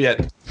 yep.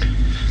 Juliet,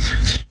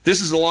 this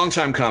is a long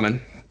time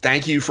coming.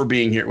 Thank you for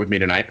being here with me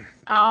tonight.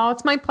 Oh,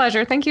 it's my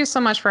pleasure. Thank you so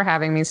much for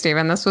having me,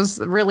 Stephen. This was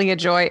really a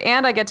joy.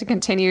 And I get to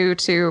continue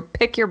to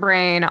pick your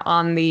brain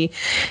on the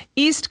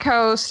East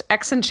Coast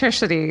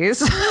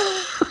eccentricities.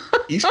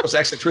 East Coast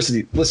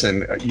eccentricity.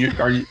 Listen,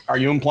 are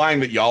you implying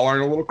that y'all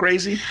aren't a little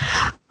crazy?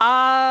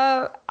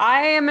 I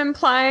am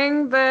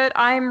implying that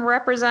I'm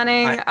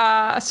representing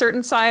a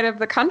certain side of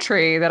the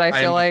country that I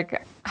feel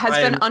like has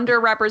been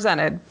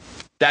underrepresented.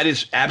 That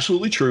is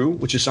absolutely true,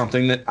 which is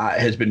something that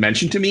has been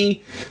mentioned to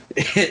me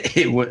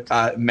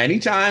many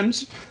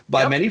times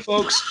by many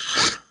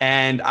folks.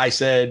 And I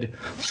said,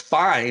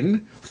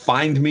 fine,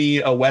 find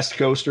me a West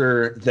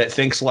Coaster that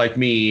thinks like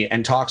me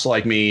and talks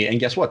like me. And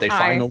guess what? They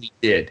finally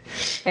did.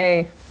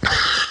 Hey.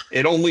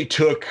 It only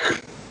took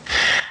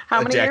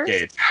a decade.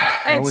 Years?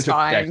 It's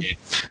fine.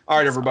 All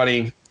right,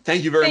 everybody.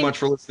 Thank you very much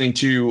for listening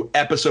to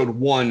episode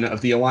 1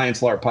 of the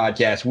Alliance LARP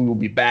podcast. We will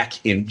be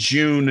back in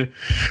June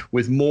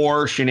with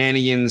more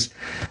shenanigans.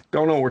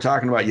 Don't know what we're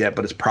talking about yet,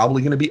 but it's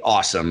probably going to be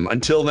awesome.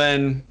 Until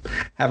then,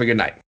 have a good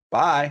night.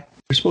 Bye.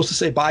 You're supposed to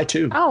say bye,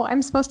 too. Oh,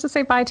 I'm supposed to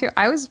say bye, too.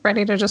 I was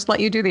ready to just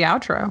let you do the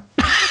outro.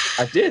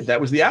 I did.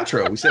 That was the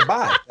outro. We said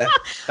bye. The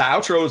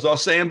outro is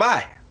us saying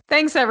bye.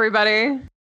 Thanks, everybody.